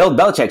mean, Bill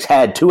Belichick's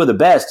had 2 of the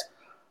best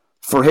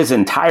for his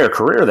entire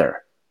career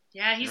there.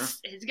 Yeah, he's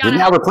got. He's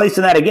now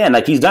replacing that again.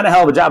 Like, he's done a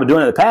hell of a job of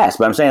doing it in the past.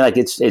 But I'm saying, like,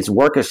 it's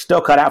work is still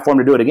cut out for him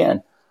to do it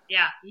again.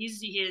 Yeah,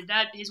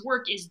 his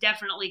work is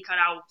definitely cut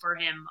out for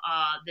him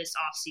this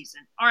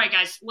offseason. All right,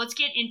 guys, let's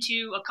get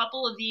into a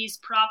couple of these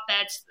prop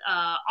bets,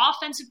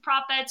 offensive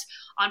prop bets.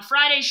 On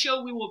Friday's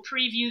show, we will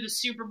preview the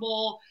Super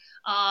Bowl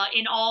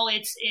in all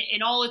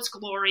its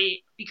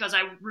glory, because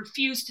I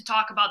refuse to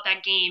talk about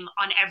that game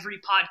on every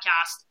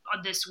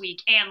podcast this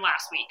week and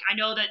last week. I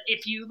know that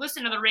if you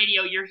listen to the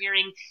radio, you're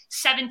hearing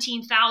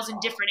 17,000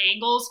 different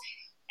angles.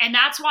 And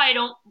that's why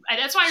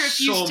I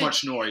refuse so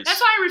much noise.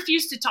 That's why I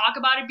refuse to talk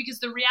about it, because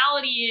the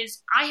reality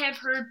is I have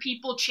heard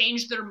people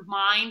change their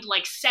mind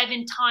like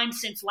 7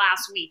 times since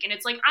last week. And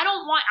it's like, I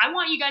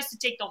want you guys to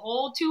take the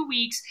whole 2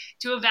 weeks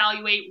to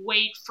evaluate,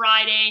 wait,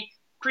 Friday,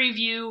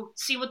 preview,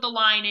 see what the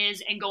line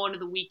is, and go into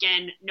the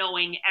weekend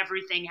knowing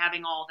everything,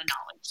 having all the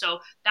knowledge. So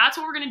that's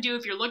what we're going to do.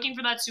 If you're looking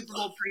for that Super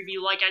Bowl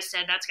preview, like I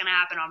said, that's going to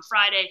happen on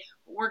Friday.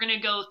 We're going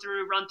to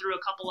run through a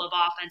couple of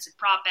offensive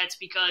prop bets,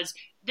 because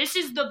this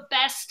is the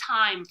best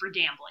time for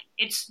gambling.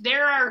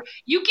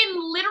 You can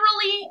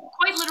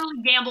quite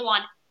literally gamble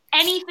on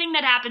anything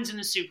that happens in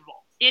the Super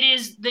Bowl. It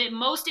is the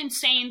most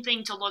insane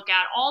thing to look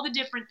at, all the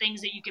different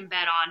things that you can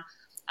bet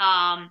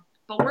on.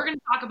 But we're going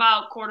to talk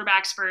about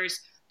quarterbacks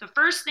first. The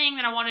first thing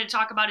that I wanted to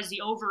talk about is the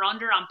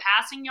over-under on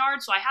passing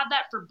yards. So I have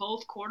that for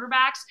both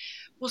quarterbacks.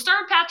 We'll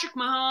start with Patrick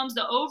Mahomes.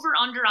 The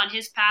over-under on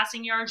his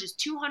passing yards is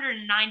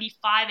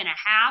 295.5.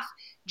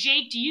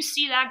 Jake, do you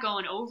see that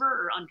going over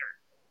or under?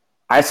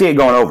 I see it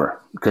going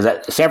over, because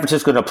San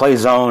Francisco's going to play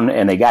zone,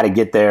 and they got to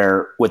get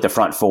there with the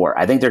front four.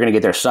 I think they're going to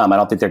get there some. I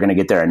don't think they're going to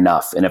get there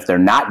enough. And if they're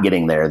not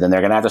getting there, then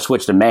they're going to have to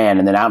switch to man,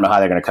 and then I don't know how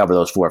they're going to cover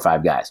those 4 or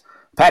 5 guys.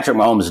 Patrick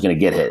Mahomes is going to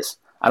get his.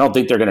 I don't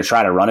think they're going to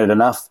try to run it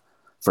enough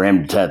for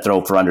him to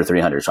throw for under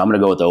 300. So I'm going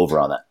to go with the over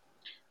on that.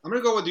 I'm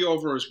going to go with the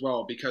over as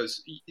well,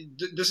 because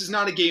this is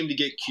not a game to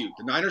get cute.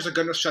 The Niners are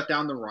going to shut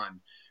down the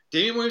run.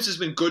 Damian Williams has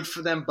been good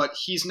for them, but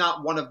he's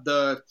not one of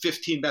the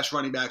 15 best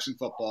running backs in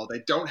football.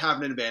 They don't have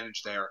an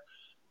advantage there.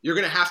 You're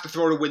going to have to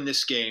throw to win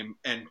this game,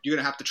 and you're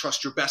going to have to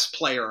trust your best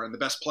player and the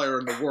best player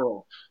in the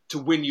world to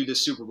win you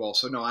this Super Bowl.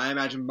 So, no, I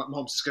imagine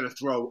Mahomes is going to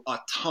throw a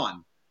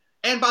ton.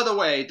 And, by the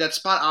way, that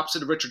spot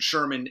opposite of Richard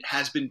Sherman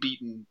has been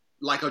beaten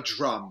like a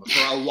drum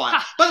for a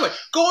while. By the way,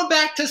 going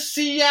back to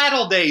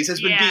Seattle days,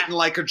 has been beaten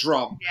like a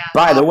drum. Yeah.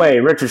 By the way,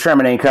 Richard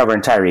Sherman ain't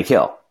covering Tyreek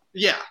Hill.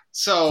 Yeah.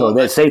 So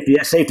that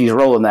safety's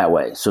rolling that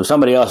way. So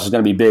somebody else is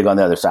going to be big on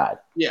the other side.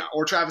 Yeah,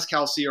 or Travis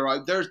Kelce,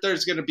 or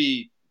there's going to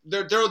be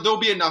there'll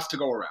be enough to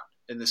go around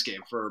in this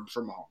game for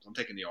Mahomes. I'm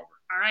taking the over.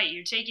 All right,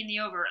 you're taking the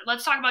over.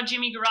 Let's talk about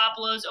Jimmy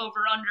Garoppolo's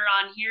over-under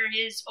on here.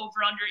 His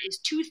over-under is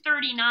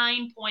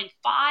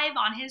 239.5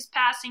 on his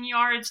passing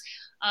yards,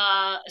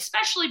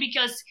 especially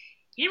because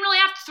he didn't really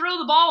have to throw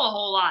the ball a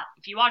whole lot.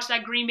 If you watch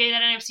that Green Bay,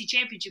 that NFC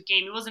Championship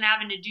game, he wasn't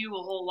having to do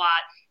a whole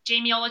lot.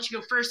 Jamie, I'll let you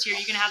go first here.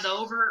 You're going to have the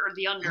over or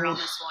the under on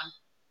this one?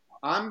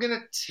 I'm going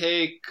to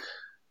take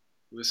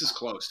 – this is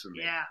close for me.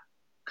 Yeah.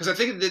 Because I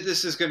think that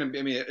this is going to be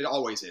 – I mean, it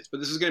always is, but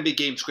this is going to be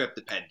game script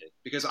dependent.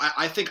 Because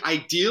I think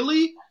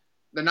ideally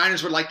the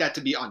Niners would like that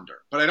to be under,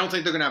 but I don't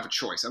think they're going to have a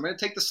choice. I'm going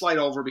to take the slight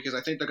over because I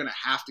think they're going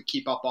to have to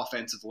keep up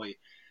offensively.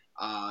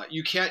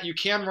 You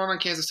can run on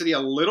Kansas City a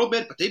little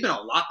bit, but they've been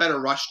a lot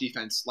better rush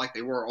defense, like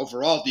they were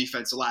overall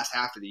defense the last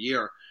half of the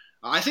year.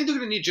 I think they're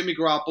going to need Jimmy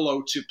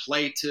Garoppolo to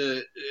play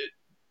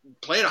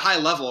at a high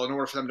level in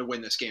order for them to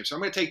win this game. So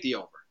I'm going to take the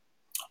over.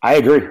 I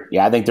agree.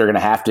 Yeah, I think they're going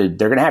to have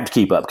to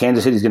keep up.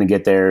 Kansas City's going to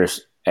get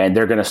theirs, and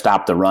they're going to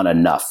stop the run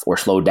enough or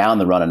slow down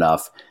the run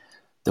enough.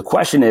 The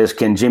question is,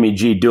 can Jimmy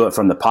G do it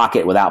from the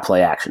pocket without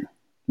play action?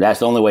 That's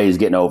the only way he's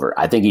getting over.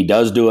 I think he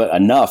does do it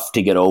enough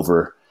to get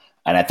over.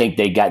 And I think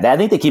they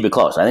keep it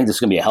close. I think this is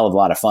going to be a hell of a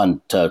lot of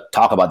fun to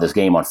talk about this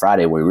game on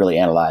Friday where we really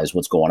analyze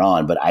what's going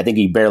on. But I think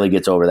he barely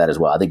gets over that as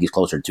well. I think he's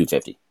closer to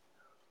 250.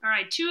 All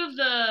right, two of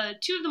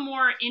the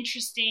more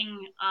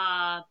interesting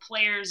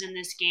players in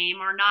this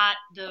game are not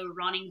the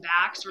running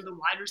backs or the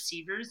wide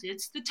receivers.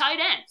 It's the tight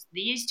ends.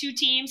 These two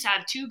teams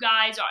have two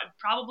guys,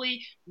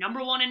 probably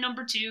number 1 and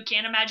number 2.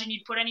 Can't imagine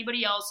you'd put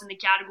anybody else in the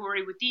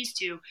category with these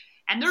two.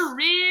 And they're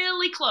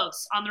really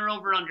close on their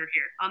over-under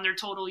here, on their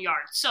total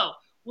yards. So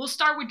we'll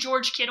start with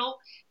George Kittle.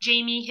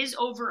 Jamie, his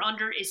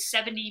over-under is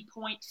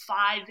 70.5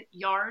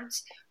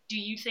 yards. Do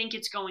you think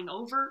it's going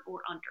over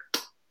or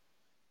under?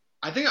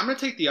 I think I'm going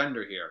to take the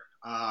under here.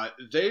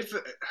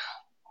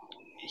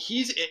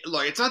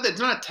 It's not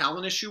a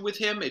talent issue with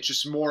him. It's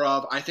just more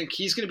of, I think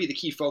he's going to be the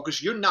key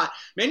focus.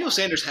 Emmanuel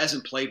Sanders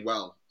hasn't played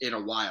well in a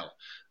while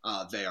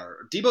there.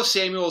 Deebo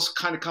Samuel's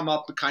kind of come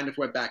up but kind of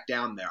went back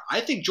down there.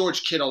 I think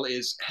George Kittle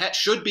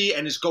should be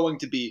and is going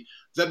to be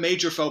the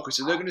major focus.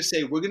 And they're going to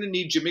say, we're going to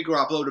need Jimmy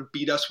Garoppolo to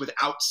beat us with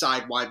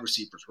outside wide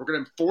receivers. We're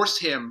going to force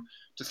him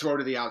to throw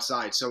to the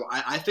outside. So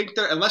I think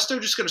unless they're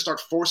just going to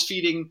start force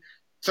feeding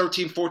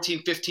 13,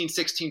 14, 15,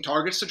 16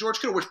 targets to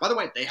George Kittle, which, by the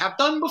way, they have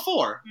done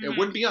before. Mm-hmm. It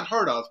wouldn't be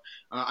unheard of.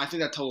 I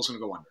think that total's going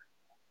to go under.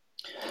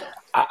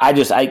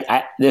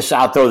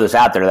 I'll throw this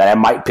out there that I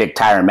might pick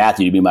Tyrann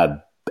Mathieu to be my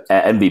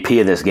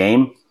MVP of this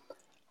game,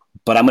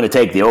 but I'm going to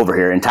take the over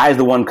here. And Ty's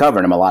the one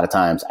covering him a lot of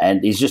times,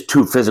 and he's just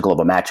too physical of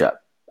a matchup.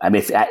 I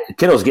mean,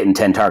 Kittle's getting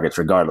 10 targets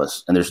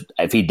regardless. And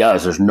if he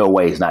does, there's no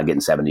way he's not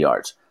getting 70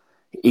 yards.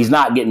 He's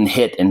not getting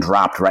hit and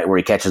dropped right where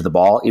he catches the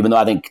ball, even though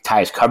I think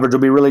Ty's coverage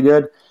will be really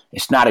good.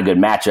 It's not a good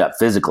matchup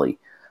physically.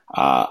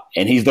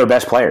 And he's their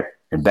best player.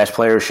 And best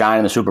players shine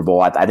in the Super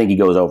Bowl. I think he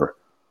goes over.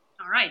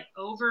 All right,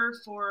 over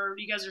for –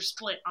 you guys are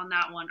split on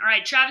that one. All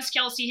right, Travis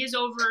Kelce, his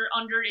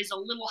over-under is a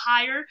little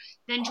higher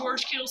than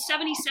George Kittle,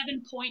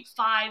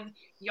 77.5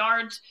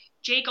 yards.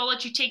 Jake, I'll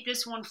let you take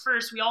this one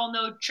first. We all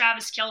know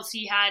Travis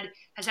Kelce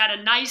has had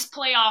a nice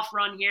playoff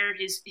run here.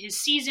 His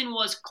season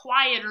was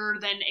quieter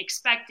than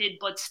expected,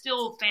 but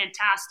still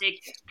fantastic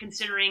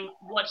considering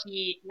what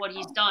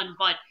he's done.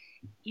 But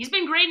he's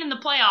been great in the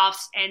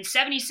playoffs, and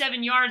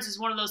 77 yards is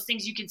one of those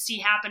things you can see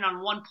happen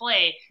on one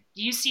play.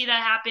 Do you see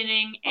that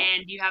happening,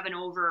 and do you have an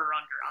over or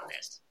under on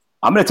this?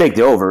 I'm going to take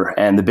the over,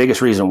 and the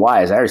biggest reason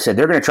why is I already said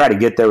they're going to try to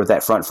get there with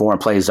that front four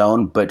and play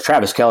zone, but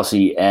Travis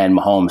Kelce and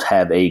Mahomes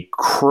have a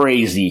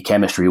crazy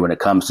chemistry when it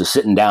comes to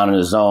sitting down in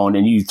a zone,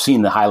 and you've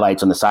seen the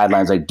highlights on the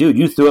sidelines. Like, dude,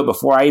 you threw it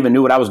before I even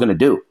knew what I was going to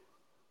do.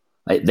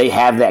 Like, they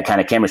have that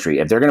kind of chemistry.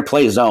 If they're going to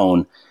play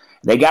zone,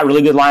 they got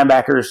really good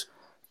linebackers.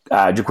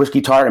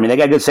 Jaquiski Tartt, I mean, they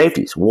got good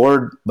safeties.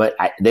 Ward, but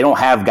they don't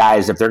have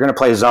guys, if they're going to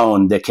play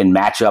zone, that can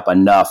match up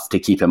enough to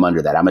keep him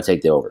under that. I'm going to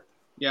take the over.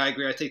 Yeah, I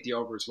agree. I take the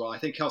over as well. I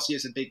think Kelce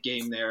has a big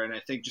game there, and I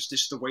think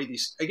just the way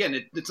these –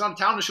 again, it's not a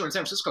talent issue on San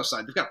Francisco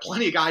side. They've got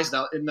plenty of guys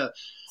now in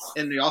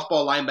the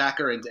off-ball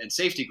linebacker and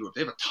safety group.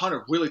 They have a ton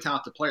of really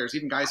talented players,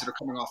 even guys that are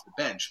coming off the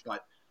bench.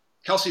 But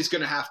Kelce's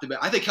going to have to be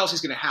 – I think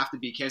Kelce's going to have to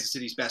be Kansas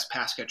City's best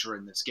pass catcher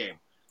in this game.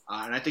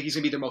 And I think he's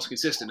going to be their most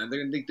consistent. And they're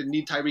going to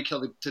need Tyreek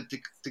Hill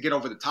to get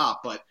over the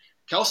top. But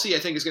Kelce, I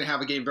think, is going to have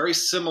a game very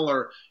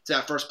similar to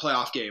that first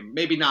playoff game.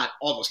 Maybe not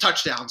all those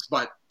touchdowns,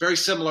 but very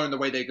similar in the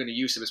way they're going to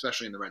use him,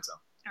 especially in the red zone.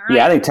 Right.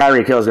 Yeah, I think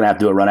Tyreek Hill is going to have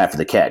to do a run after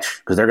the catch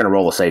because they're going to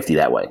roll a safety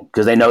that way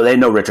because they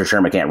know Richard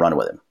Sherman can't run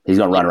with him. He's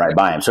going to run right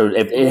by him. So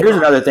here's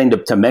another thing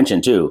to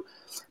mention too.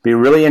 Be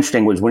really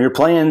interesting was when you're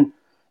playing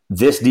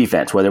this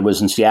defense, whether it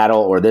was in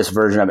Seattle or this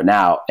version of it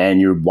now, and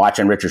you're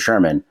watching Richard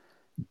Sherman,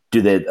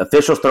 do the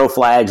officials throw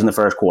flags in the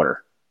first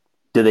quarter?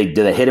 Do they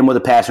hit him with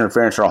a pass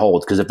interference or a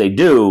hold? Because if they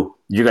do,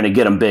 you're going to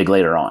get them big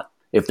later on.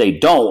 If they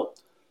don't,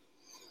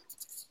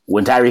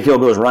 when Tyreek Hill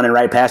goes running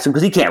right past him,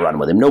 because he can't run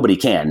with him, nobody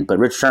can, but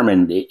Rich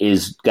Sherman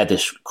is got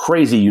this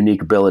crazy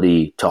unique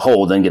ability to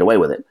hold and get away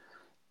with it.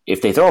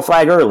 If they throw a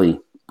flag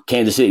early,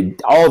 Kansas City,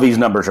 all of these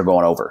numbers are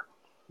going over.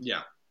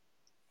 Yeah.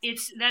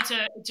 It's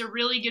a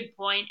really good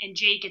point, and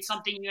Jake, it's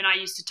something you and I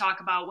used to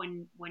talk about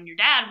when your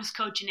dad was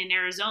coaching in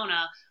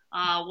Arizona.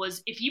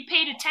 Was if you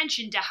paid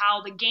attention to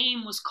how the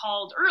game was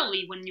called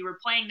early when you were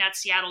playing that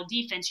Seattle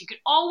defense, you could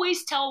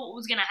always tell what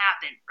was going to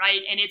happen,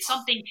 right? And it's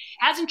something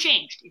hasn't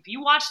changed. If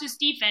you watch this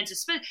defense,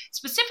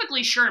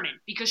 specifically Sherman,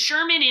 because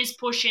Sherman is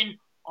pushing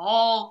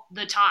all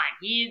the time.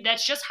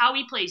 That's just how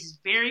he plays. He's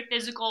very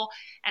physical,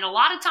 and a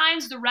lot of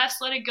times the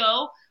refs let it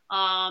go.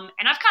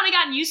 And I've kind of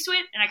gotten used to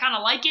it, and I kind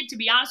of like it, to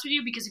be honest with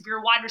you, because if you're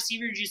a wide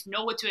receiver, you just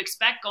know what to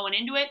expect going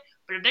into it.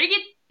 But if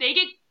they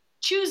get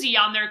choosy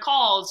on their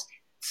calls,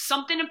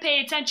 something to pay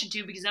attention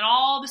to, because then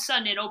all of a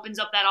sudden it opens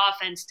up that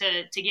offense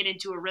to get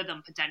into a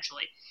rhythm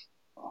potentially.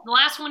 The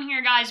last one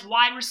here, guys,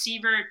 wide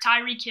receiver,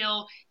 Tyreek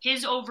Hill,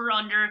 his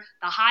over-under,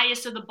 the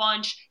highest of the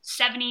bunch,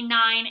 79.5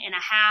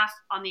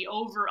 on the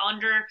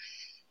over-under.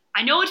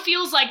 I know it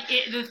feels like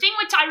the thing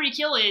with Tyreek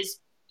Hill is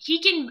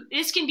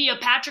this can be a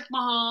Patrick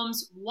Mahomes,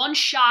 one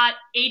shot,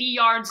 80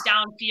 yards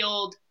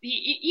downfield.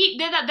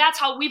 That's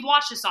how we've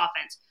watched this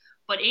offense.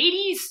 But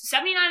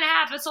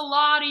 79.5, that's a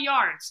lot of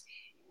yards.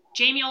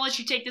 Jamie, I'll let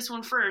you take this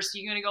one first.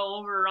 You're going to go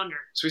over or under?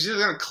 So he's either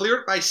going to clear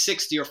it by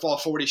 60 or fall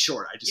 40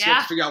 short. I just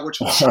have to figure out which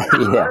one.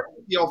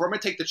 The over. I'm going to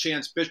take the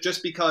chance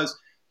just because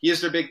he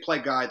is their big play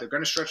guy. They're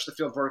going to stretch the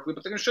field vertically,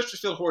 but they're going to stretch the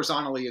field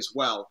horizontally as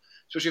well,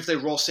 especially if they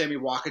roll Sammy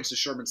Watkins to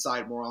Sherman's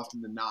side more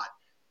often than not.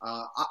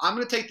 I'm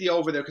going to take the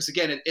over there because,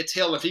 again, it's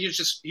Hill. If you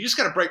just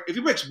got to break – if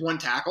he breaks one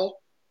tackle,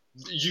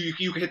 you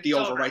can hit the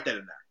over right then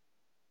and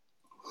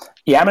there.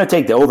 Yeah, I'm going to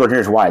take the over, and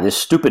here's why. This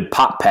stupid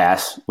pop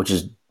pass, which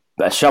is –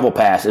 a shovel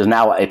pass, is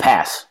now a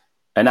pass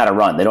and not a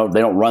run. They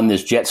don't run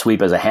this jet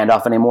sweep as a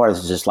handoff anymore.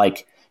 It's just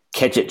like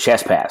catch it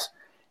chest pass.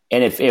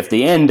 And if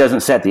the end doesn't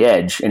set the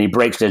edge and he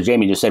breaks, as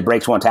Jamie just said,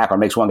 breaks one tackle or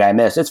makes one guy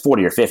miss, it's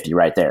 40 or 50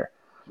 right there.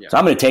 Yeah. So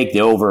I'm going to take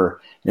the over.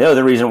 The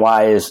other reason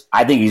why is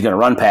I think he's going to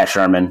run past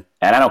Sherman,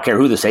 and I don't care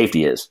who the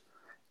safety is.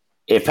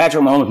 If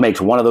Patrick Mahomes makes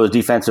one of those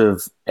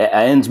defensive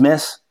ends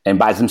miss and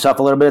buys himself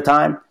a little bit of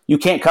time, you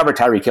can't cover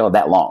Tyreek Hill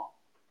that long.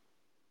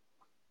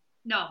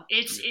 No,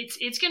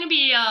 it's going to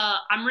be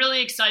I'm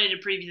really excited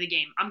to preview the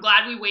game. I'm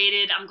glad we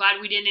waited. I'm glad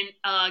we didn't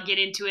get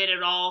into it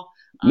at all.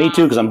 Me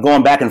too, because I'm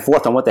going back and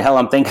forth on what the hell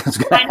I'm thinking is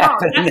going to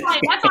happen. That's why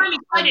I'm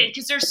excited,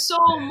 because there's so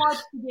much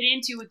to get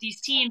into with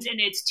these teams, and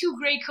it's two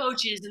great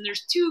coaches, and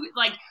there's two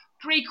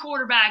great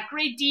quarterback,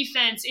 great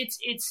defense.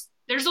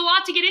 there's a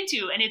lot to get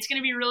into, and it's going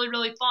to be really,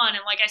 really fun. And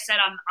like I said,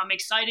 I'm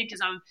excited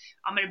because I'm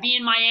going to be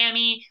in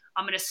Miami.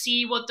 I'm going to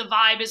see what the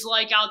vibe is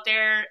like out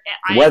there.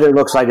 The weather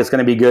looks like it's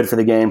going to be good for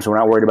the game, so we're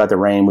not worried about the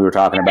rain we were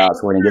talking about.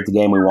 So we're going to get the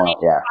game we want.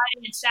 Yeah.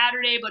 Friday and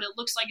Saturday, but it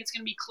looks like it's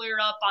going to be cleared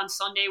up on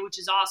Sunday, which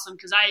is awesome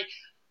because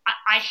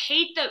I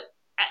hate that.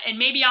 And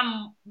maybe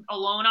I'm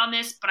alone on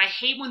this, but I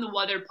hate when the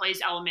weather plays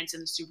elements in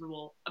the Super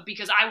Bowl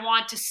because I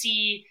want to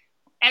see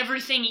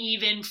everything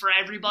even for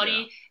everybody.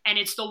 Yeah. And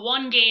it's the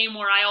one game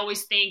where I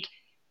always think,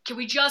 can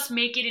we just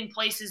make it in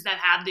places that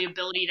have the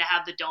ability to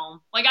have the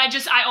dome? Like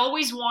I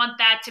always want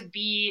that to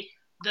be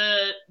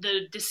the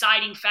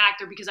deciding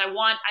factor because I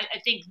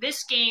think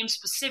this game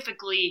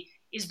specifically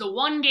is the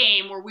one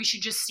game where we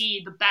should just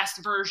see the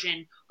best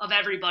version of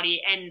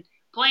everybody, and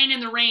playing in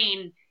the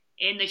rain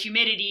in the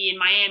humidity in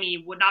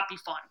Miami would not be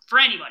fun for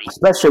anybody.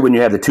 Especially when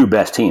you have the two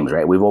best teams,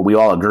 right? We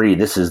all agree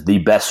this is the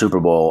best Super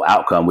Bowl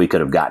outcome we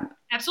could have gotten.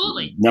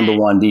 Absolutely. Number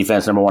one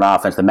defense, number one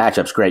offense. The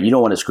matchup's great. You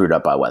don't want it screwed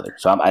up by weather.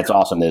 So it's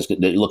awesome. It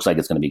looks like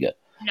it's going to be good.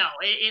 No,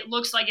 it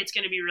looks like it's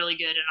going to be really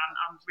good, and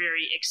I'm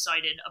very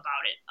excited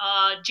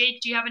about it.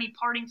 Jake, do you have any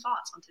parting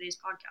thoughts on today's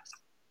podcast?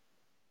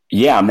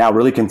 Yeah, I'm now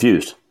really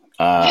confused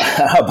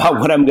about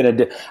what I'm going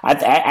to do.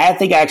 I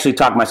think I actually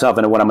talked myself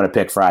into what I'm going to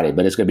pick Friday,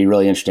 but it's going to be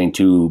really interesting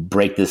to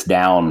break this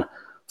down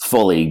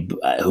fully.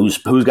 Who's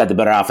got the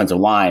better offensive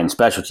line,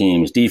 special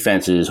teams,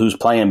 defenses, who's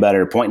playing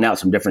better, pointing out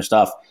some different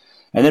stuff,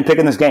 and then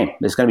picking this game.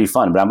 It's going to be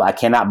fun, but I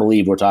cannot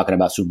believe we're talking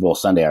about Super Bowl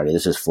Sunday already.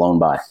 This has flown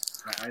by.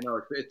 I know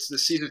the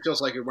season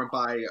feels like it went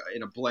by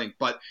in a blink.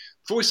 But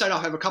before we sign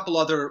off, I have a couple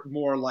other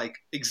more like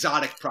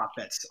exotic prop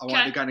bets I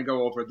wanted to kind of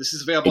go over. This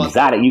is available.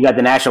 Exotic? You got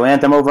the national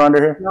anthem over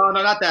under here? No,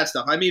 not that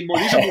stuff. I mean,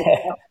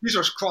 these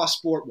are cross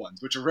sport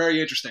ones, which are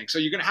very interesting. So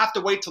you're going to have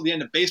to wait till the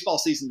end of baseball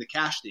season to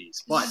cash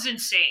these. But this is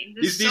insane.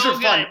 These are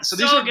good. fun. So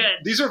good.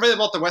 These are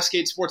available at the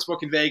Westgate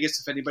Sportsbook in Vegas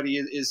if anybody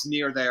is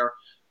near there.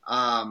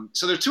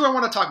 So there are two I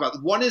want to talk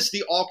about. One is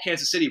the all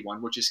Kansas City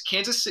one, which is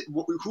Kansas City.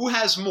 Who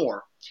has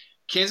more?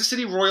 Kansas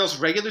City Royals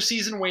regular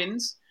season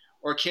wins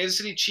or Kansas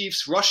City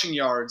Chiefs rushing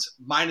yards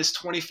minus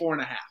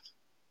 24.5.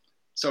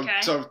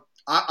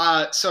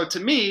 So to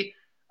me,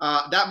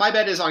 that my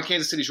bet is on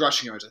Kansas City's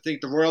rushing yards. I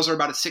think the Royals are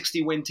about a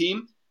 60-win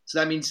team. So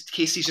that means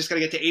KC's just got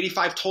to get to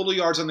 85 total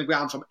yards on the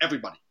ground from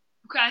everybody.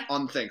 Okay.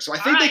 On the thing. So I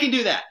think they can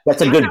do that.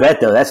 That's a good bet,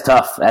 though. That's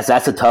tough.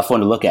 That's a tough one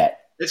to look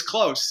at. It's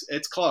close.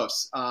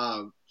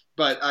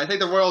 But I think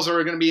the Royals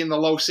are going to be in the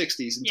low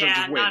 60s in terms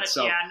of wins.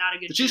 Not a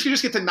good the Chiefs can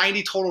just get to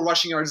 90 total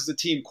rushing yards as a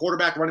team,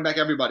 quarterback, running back,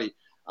 everybody.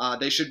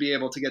 They should be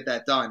able to get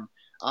that done.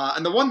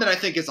 And the one that I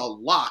think is a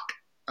lock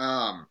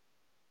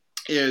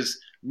is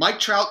Mike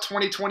Trout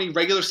 2020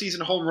 regular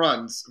season home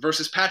runs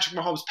versus Patrick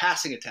Mahomes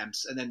passing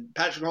attempts, and then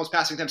Patrick Mahomes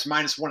passing attempts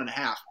minus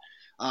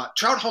 1.5.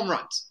 Trout home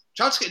runs.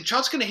 Trout's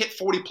going to hit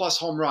 40-plus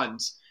home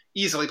runs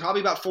easily,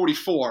 probably about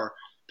 44.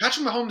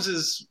 Patrick Mahomes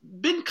has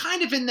been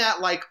kind of in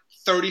that like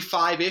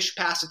 35-ish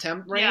pass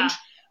attempt range. Yeah.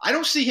 I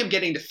don't see him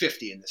getting to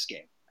 50 in this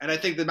game. And I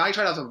think that Mike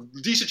Trout has a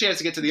decent chance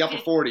to get to the upper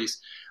 40s.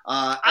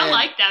 I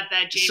like that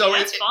bet, Jamie. So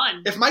that's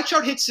fun. If Mike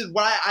Trout hits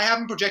what I have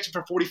him projected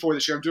for 44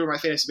 this year, I'm doing my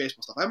fantasy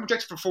baseball stuff. I have him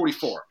projected for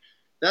 44.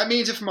 That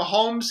means if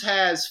Mahomes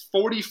has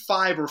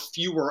 45 or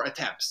fewer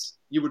attempts,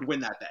 you would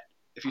win that bet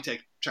if you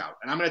take Trout.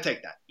 And I'm going to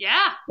take that.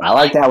 Yeah. I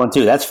like that one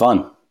too. That's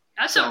fun.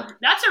 That's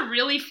a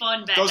really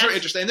fun bet. Are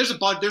interesting. And there's a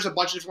bunch of different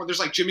ones. There's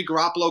like Jimmy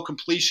Garoppolo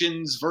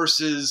completions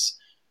versus,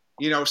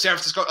 San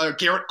Francisco.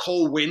 Garrett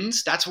Cole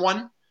wins. That's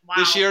one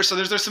this year. So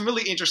there's some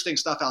really interesting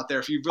stuff out there.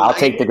 If you really, I'll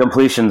take the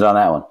completions on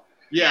that one.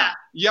 Yeah,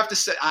 you have to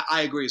sit.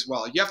 I agree as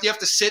well. You have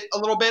to sit a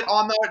little bit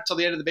on there until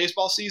the end of the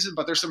baseball season.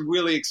 But there's some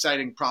really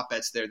exciting prop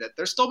bets there that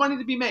there's still money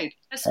to be made.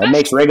 It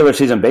makes regular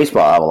season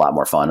baseball a lot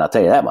more fun. I'll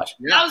tell you that much.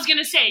 Yeah. I was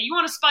gonna say, you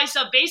want to spice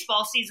up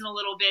baseball season a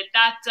little bit.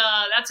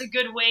 That's a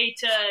good way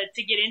to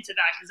get into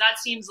that because that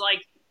seems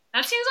like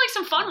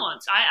some fun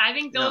ones. I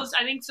think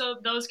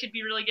those could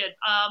be really good.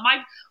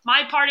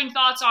 My parting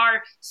thoughts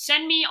are: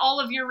 send me all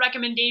of your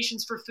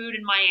recommendations for food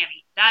in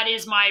Miami. That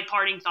is my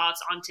parting thoughts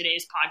on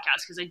today's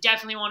podcast because I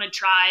definitely want to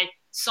try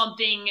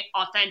something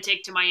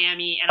authentic to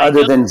Miami. And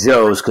other than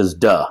Joe's, because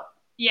duh.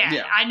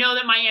 Yeah, I know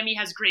that Miami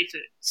has great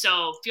food.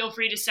 So feel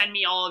free to send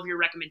me all of your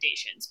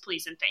recommendations,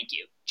 please and thank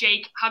you.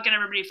 Jake, how can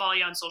everybody follow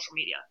you on social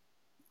media?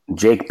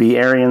 Jake B.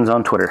 Arians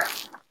on Twitter.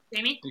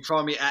 Jamie? You can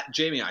follow me at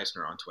Jamie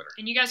Eisner on Twitter.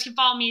 And you guys can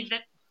follow me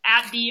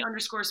at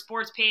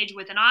 @the_sports page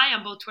with an I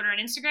on both Twitter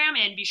and Instagram.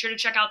 And be sure to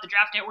check out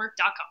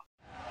thedraftnetwork.com.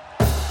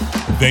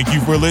 Thank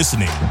you for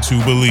listening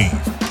to Believe.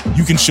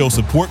 You can show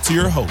support to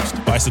your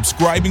host by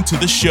subscribing to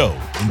the show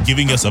and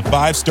giving us a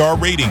 5-star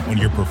rating on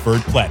your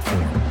preferred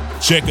platform.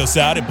 Check us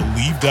out at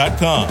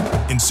Believe.com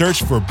and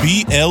search for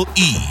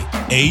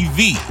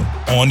BLEAV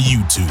on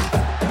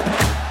YouTube.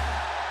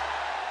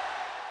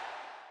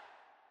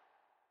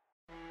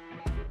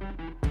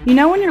 You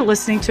know when you're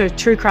listening to a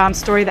true crime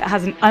story that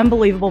has an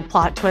unbelievable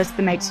plot twist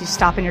that makes you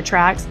stop in your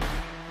tracks?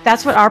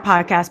 That's what our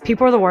podcast,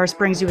 People Are the Worst,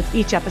 brings you with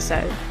each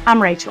episode.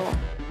 I'm Rachel.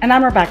 And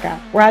I'm Rebecca.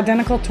 We're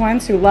identical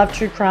twins who love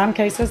true crime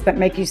cases that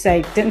make you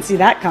say, didn't see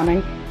that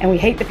coming, and we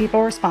hate the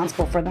people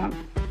responsible for them.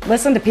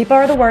 Listen to People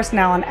Are the Worst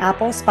now on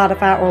Apple,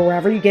 Spotify, or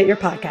wherever you get your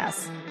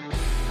podcasts.